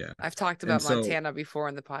 Stuff. Oh yeah, I've talked about Montana before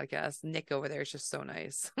in the podcast. Nick over there is just so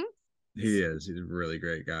nice. He is. He's a really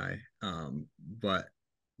great guy. But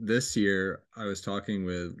this year I was talking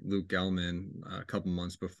with Luke Gelman a couple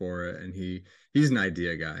months before it, and he's an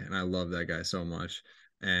idea guy, and I love that guy so much.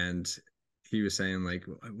 And he was saying like,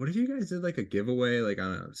 what if you guys did like a giveaway like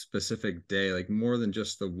on a specific day, like more than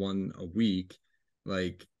just the one a week,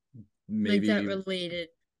 like maybe like that related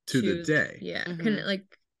to the day. Yeah, kind of like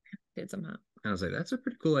did somehow. I was like, that's a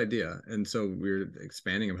pretty cool idea. And so we were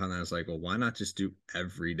expanding upon that. I was like, well, why not just do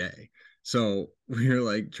every day? So we were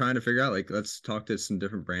like trying to figure out, like, let's talk to some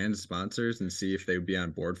different brands, sponsors, and see if they would be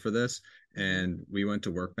on board for this. And we went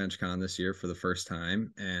to Workbench Con this year for the first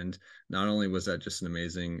time. And not only was that just an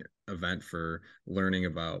amazing event for learning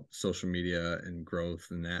about social media and growth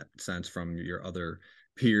in that sense from your other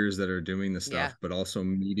peers that are doing the stuff, but also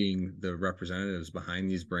meeting the representatives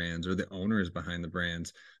behind these brands or the owners behind the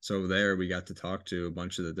brands. So there we got to talk to a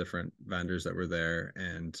bunch of the different vendors that were there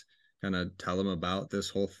and kind of tell them about this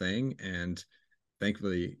whole thing. And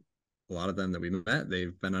thankfully a lot of them that we met,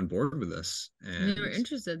 they've been on board with this, and they were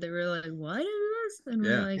interested. They were like, what is this? And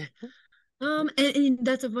we're like, and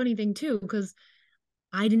that's a funny thing too, because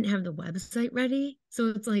I didn't have the website ready. So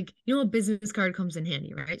it's like, a business card comes in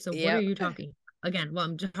handy, right? So what are you talking again? Well,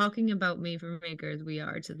 I'm just talking about Made for Makers. We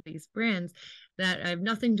are to these brands that I have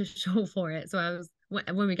nothing to show for it. So I was,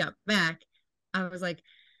 when we got back, I was like,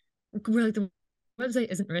 we're like, the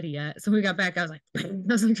website isn't ready yet. So we got back, I was like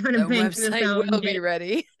trying to bank this out. Will be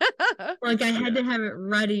ready. Like I had to have it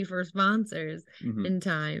ready for sponsors in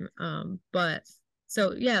time. But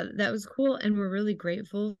so yeah, that was cool. And we're really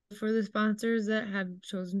grateful for the sponsors that have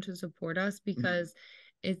chosen to support us, because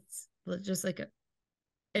it's just like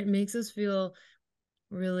it makes us feel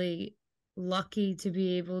really lucky to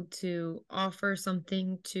be able to offer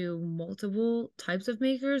something to multiple types of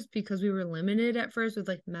makers, because we were limited at first with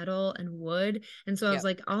like metal and wood. And so I was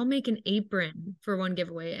like, I'll make an apron for one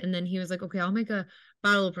giveaway. And then he was like, okay, I'll make a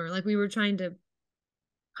bottle opener. Like we were trying to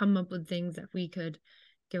come up with things that we could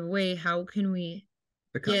give away. How can we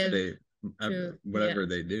accommodate whatever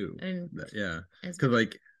they do? And because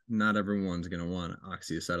like not everyone's gonna want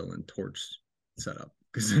oxyacetylene torch setup,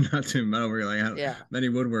 because they're not doing metal. We're like, many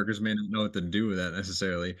woodworkers may not know what to do with that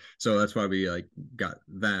necessarily. So that's why we like got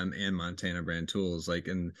them and Montana Brand Tools like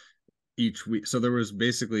in each week. So there was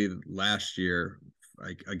basically last year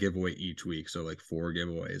like a giveaway each week. So like 4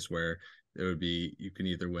 giveaways where it would be, you can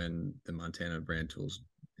either win the Montana Brand Tools,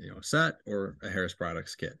 set or a Harris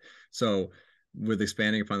Products kit. So with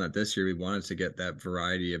expanding upon that this year, we wanted to get that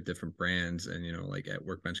variety of different brands. And, like at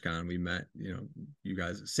Workbench Con, we met, you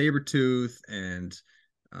guys at Sabretooth and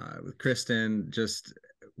with Kristen. Just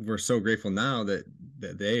we're so grateful now that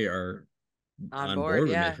they are on board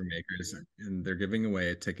with Made for Makers, and they're giving away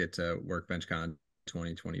a ticket to Workbench Con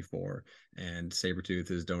 2024, and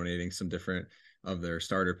Sabretooth is donating some different of their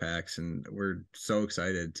starter packs, and we're so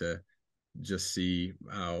excited to just see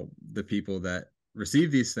how the people that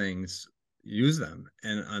receive these things use them.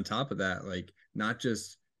 And on top of that, like, not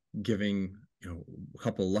just giving, you know, a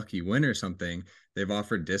couple lucky win or something, they've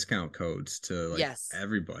offered discount codes to like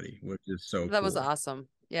everybody, which is so that cool. was awesome.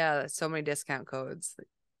 Yeah, so many discount codes.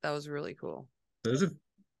 That was really cool. There's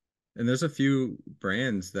a few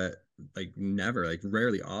brands that like never, like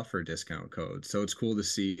rarely offer discount codes, so it's cool to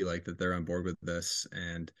see like that they're on board with this.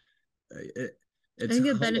 And it's, I think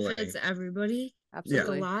it benefits everybody.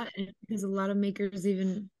 Absolutely. A lot, because a lot of makers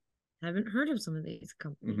even haven't heard of some of these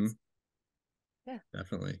companies. Yeah,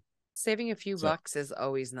 definitely. Saving a few bucks is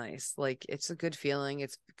always nice. Like, it's a good feeling.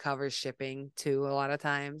 It covers shipping too a lot of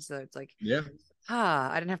times, so it's like,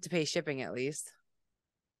 I didn't have to pay shipping at least.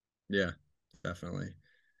 Yeah, definitely.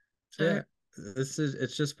 So yeah,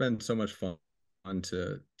 it's just been so much fun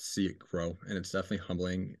to see it grow, and it's definitely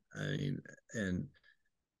humbling. I mean, and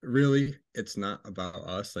really, it's not about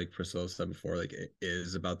us, like Priscilla said before, like it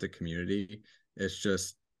is about the community. It's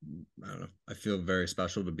just, I don't know, I feel very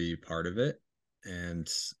special to be part of it, and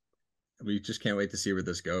we just can't wait to see where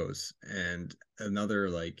this goes. And another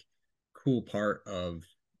like cool part of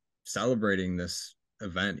celebrating this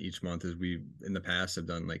event each month is we in the past have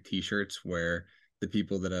done like t-shirts where the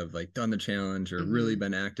people that have like done the challenge or really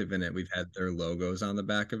been active in it, we've had their logos on the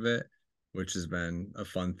back of it, which has been a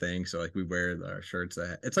fun thing. So like we wear our shirts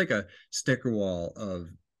that it's like a sticker wall of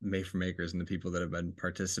Made for Makers and the people that have been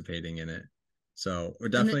participating in it. So we're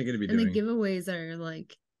definitely going to be doing. And the giveaways are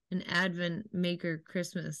like an Advent Maker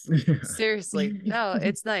Christmas. Seriously, no,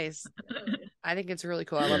 it's nice. I think it's really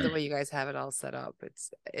cool. I love the way you guys have it all set up.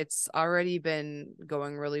 It's already been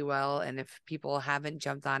going really well, and if people haven't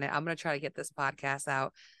jumped on it, I'm going to try to get this podcast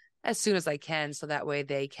out as soon as I can, so that way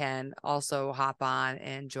they can also hop on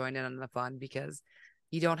and join in on the fun, because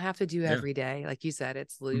you don't have to do every day. Like you said,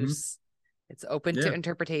 it's loose. It's open to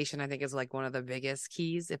interpretation, I think, is like one of the biggest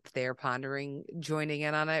keys if they're pondering joining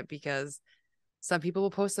in on it, because some people will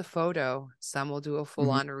post a photo, some will do a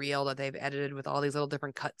full-on reel that they've edited with all these little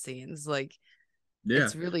different cutscenes. Like,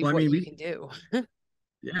 it's really what you can do.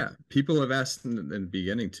 People have asked in the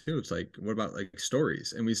beginning too. It's like, what about like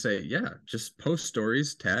stories? And we say, just post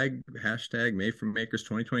stories, tag hashtag Made for Makers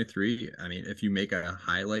 2023. I mean, if you make a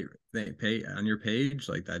highlight pay on your page,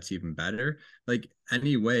 like that's even better. Like,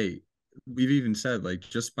 anyway, we've even said like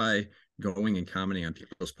just by going and commenting on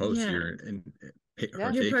people's posts,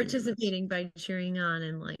 you're participating by cheering on,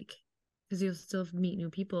 and like, because you'll still meet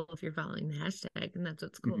new people if you're following the hashtag, and that's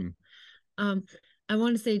what's cool. I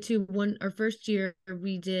want to say too, our first year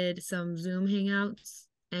we did some Zoom hangouts,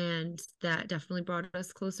 and that definitely brought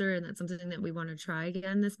us closer, and that's something that we want to try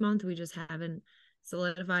again this month. We just haven't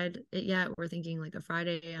solidified it yet. We're thinking like a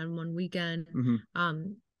Friday on one weekend,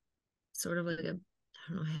 sort of like a,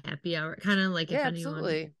 I don't know, happy hour, kind of like if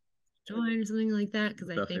anyone join or something like that, because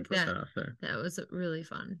I think that was really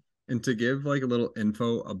fun. And to give like a little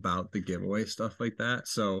info about the giveaway stuff like that,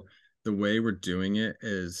 so the way we're doing it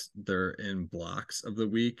is they're in blocks of the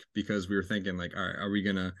week, because we were thinking like, all right, are we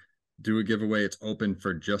gonna do a giveaway? It's open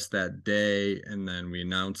for just that day, and then we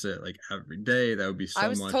announce it like every day. That would be so much. I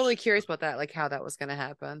was totally curious about that, like how that was gonna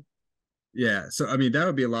happen. Yeah, so I mean that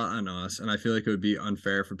would be a lot on us, and I feel like it would be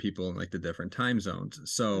unfair for people in like the different time zones.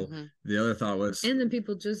 So the other thought was, and then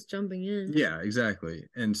people just jumping in. Yeah, exactly.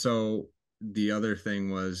 And so the other thing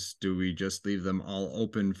was, do we just leave them all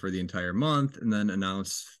open for the entire month and then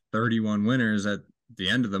announce 31 winners at the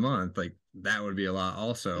end of the month? Like, that would be a lot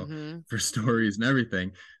also for stories and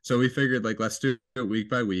everything. So we figured like, let's do it week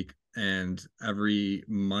by week, and every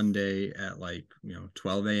Monday at like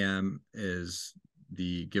 12 a.m. is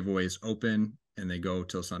the giveaways open, and they go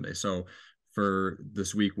till Sunday. So for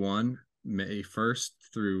this week one, May 1st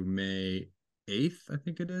through May 8th, I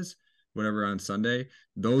think it is, whatever, on Sunday,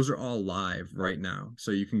 those are all live right now.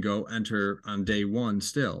 So you can go enter on day one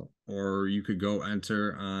still, or you could go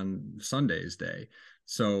enter on Sunday's day.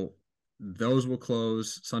 So those will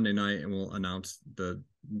close Sunday night, and we'll announce the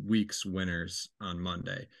week's winners on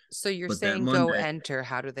Monday. So you're saying Monday, go enter.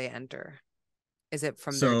 How do they enter? Is it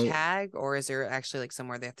from their tag, or is there actually like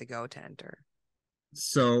somewhere they have to go to enter?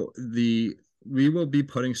 So we will be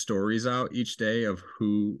putting stories out each day of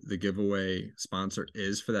who the giveaway sponsor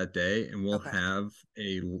is for that day, and we'll have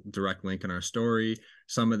a direct link in our story.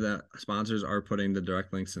 Some of the sponsors are putting the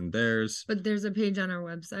direct links in theirs. But there's a page on our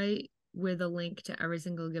website with a link to every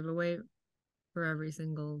single giveaway for every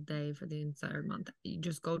single day for the entire month. You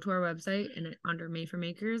just go to our website, and under Made for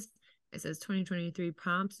Makers, it says 2023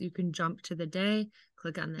 prompts. You can jump to the day,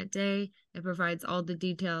 click on that day. It provides all the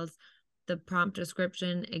details, the prompt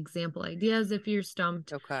description, example ideas if you're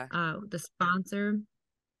stumped, Okay. the sponsor,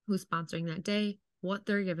 who's sponsoring that day, what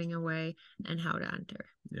they're giving away, and how to enter.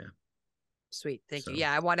 Yeah. Sweet. Thank you. So-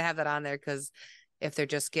 Yeah, I want to have that on there because if they're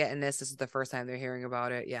just getting this is the first time they're hearing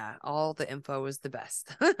about it. Yeah, all the info is the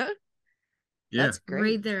best. Yeah. That's great.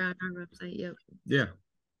 Right there on our website. Yep. Yeah.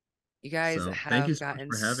 You guys So, have thank you so much gotten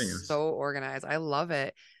for having us. so organized. I love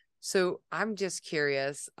it. So I'm just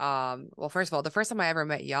curious. Well, first of all, the first time I ever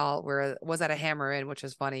met y'all was at a Hammer Inn, which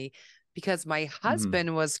was funny because my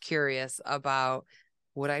husband was curious about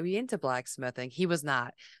would I be into blacksmithing. He was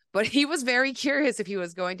not, but he was very curious if he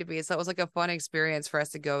was going to be. So it was like a fun experience for us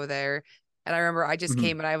to go there. And I remember I just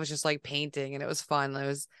came and I was just like painting, and it was fun. It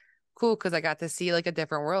was cool because I got to see like a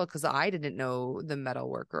different world because I didn't know the metal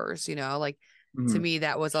workers, like to me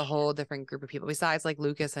that was a whole different group of people besides like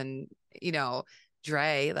Lucas and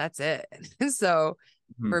Dre. That's it. So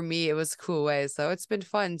for me it was a cool way. So it's been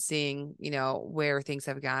fun seeing where things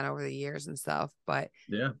have gone over the years and stuff. But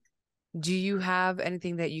yeah, do you have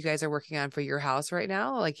anything that you guys are working on for your house right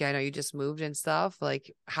now? Like, I know you just moved and stuff.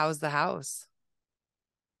 Like, how's the house?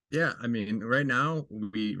 Yeah, I mean, right now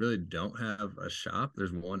we really don't have a shop.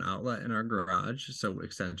 There's one outlet in our garage, so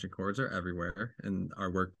extension cords are everywhere, and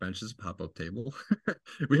our workbench is a pop-up table.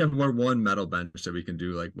 We have one metal bench that we can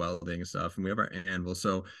do like welding and stuff, and we have our anvil.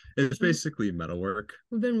 So it's basically metalwork.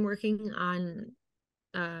 We've been working on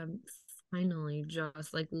finally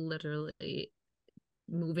just like literally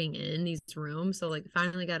moving in these rooms. So like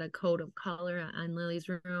finally got a coat of color on Lily's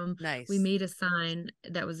room. Nice. We made a sign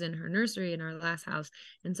that was in her nursery in our last house.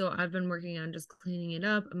 And so I've been working on just cleaning it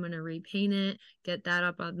up. I'm going to repaint it, get that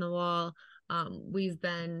up on the wall. We've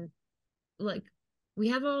been like, we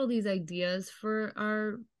have all these ideas for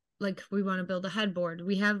our, like, we want to build a headboard.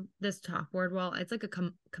 We have this chalkboard wall. It's like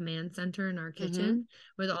a command center in our kitchen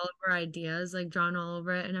with all of our ideas like drawn all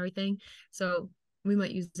over it and everything. So we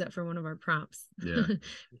might use that for one of our prompts. Yeah.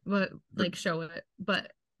 But like show it.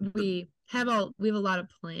 But we have a lot of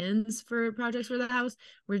plans for projects for the house.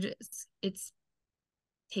 It's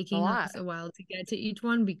taking us a while to get to each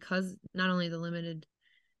one because not only the limited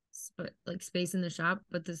like space in the shop,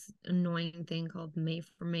 but this annoying thing called Made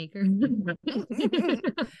for Maker.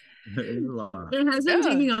 It has been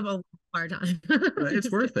taking up a lot of our time.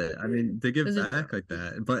 It's worth it. I mean, to give back like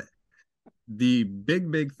that. But the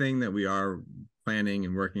big thing that we are planning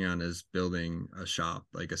and working on is building a shop,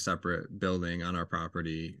 like a separate building on our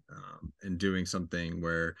property, and doing something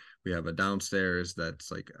where we have a downstairs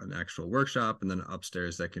that's like an actual workshop, and then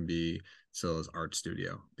upstairs that can be Scylla's art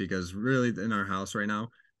studio. Because really in our house right now,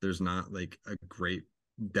 there's not like a great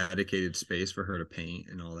dedicated space for her to paint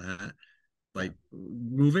and all that. Like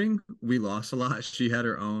moving, we lost a lot. She had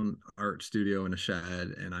her own art studio in a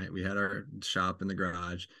shed, and we had our shop in the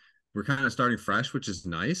garage. We're kind of starting fresh, which is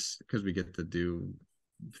nice because we get to do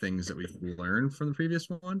things that we've learned from the previous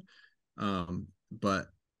one. But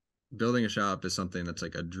building a shop is something that's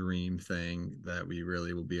like a dream thing that we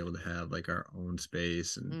really will be able to have like our own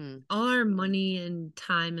space, and all our money and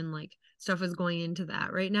time and like stuff is going into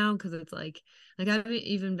that right now because it's like I've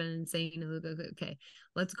even been saying, okay,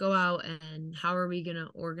 let's go out and how are we gonna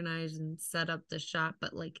organize and set up the shop,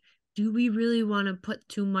 but like, do we really want to put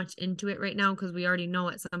too much into it right now? Because we already know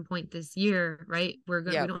at some point this year, right? We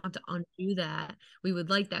don't have to undo that. We would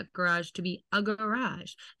like that garage to be a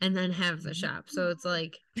garage and then have the shop. So it's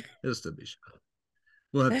like it'll still be shop.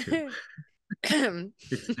 We'll have two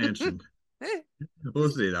expansion. We'll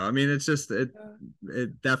see though. I mean, it's just it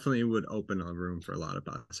definitely would open a room for a lot of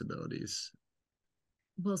possibilities.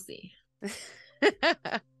 We'll see.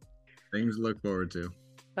 Things to look forward to.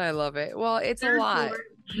 I love it. Well, it's a lot.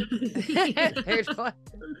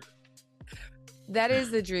 That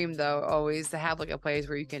is the dream though, always to have like a place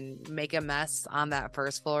where you can make a mess on that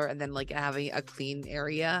first floor and then like having a clean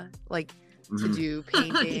area like to do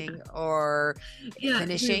painting or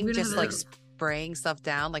finishing, just like spraying stuff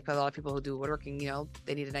down. Like for a lot of people who do woodworking,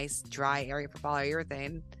 they need a nice dry area for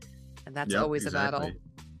polyurethane, and that's always a battle.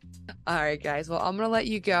 All right, guys. Well, I'm gonna let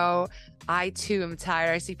you go. I too am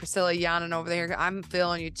tired. I see Priscilla yawning over there. I'm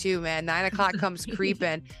feeling you too, man. 9 o'clock comes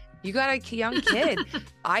creeping. You got a young kid.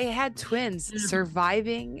 I had twins.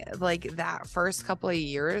 Surviving like that first couple of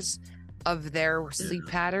years of their sleep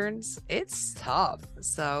patterns, it's tough.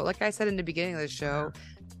 So like I said in the beginning of the show,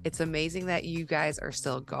 it's amazing that you guys are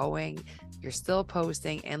still going. You're still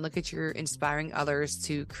posting, and look at you're inspiring others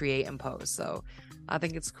to create and post. So I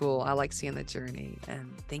think it's cool. I like seeing the journey,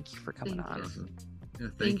 and thank you for coming on. Awesome. Yeah,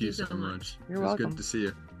 thank you so much. You're welcome. Good to see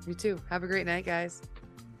you. You too. Have a great night, guys.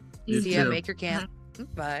 You see too. ya. Make your camp.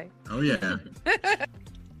 Bye. Oh, yeah.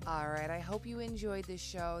 All right, I hope you enjoyed this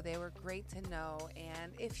show. They were great to know.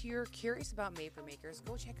 And if you're curious about Made for Makers,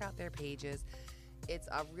 go check out their pages. It's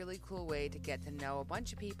a really cool way to get to know a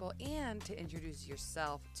bunch of people and to introduce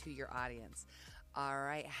yourself to your audience. All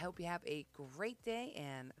right, I hope you have a great day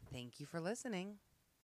and thank you for listening.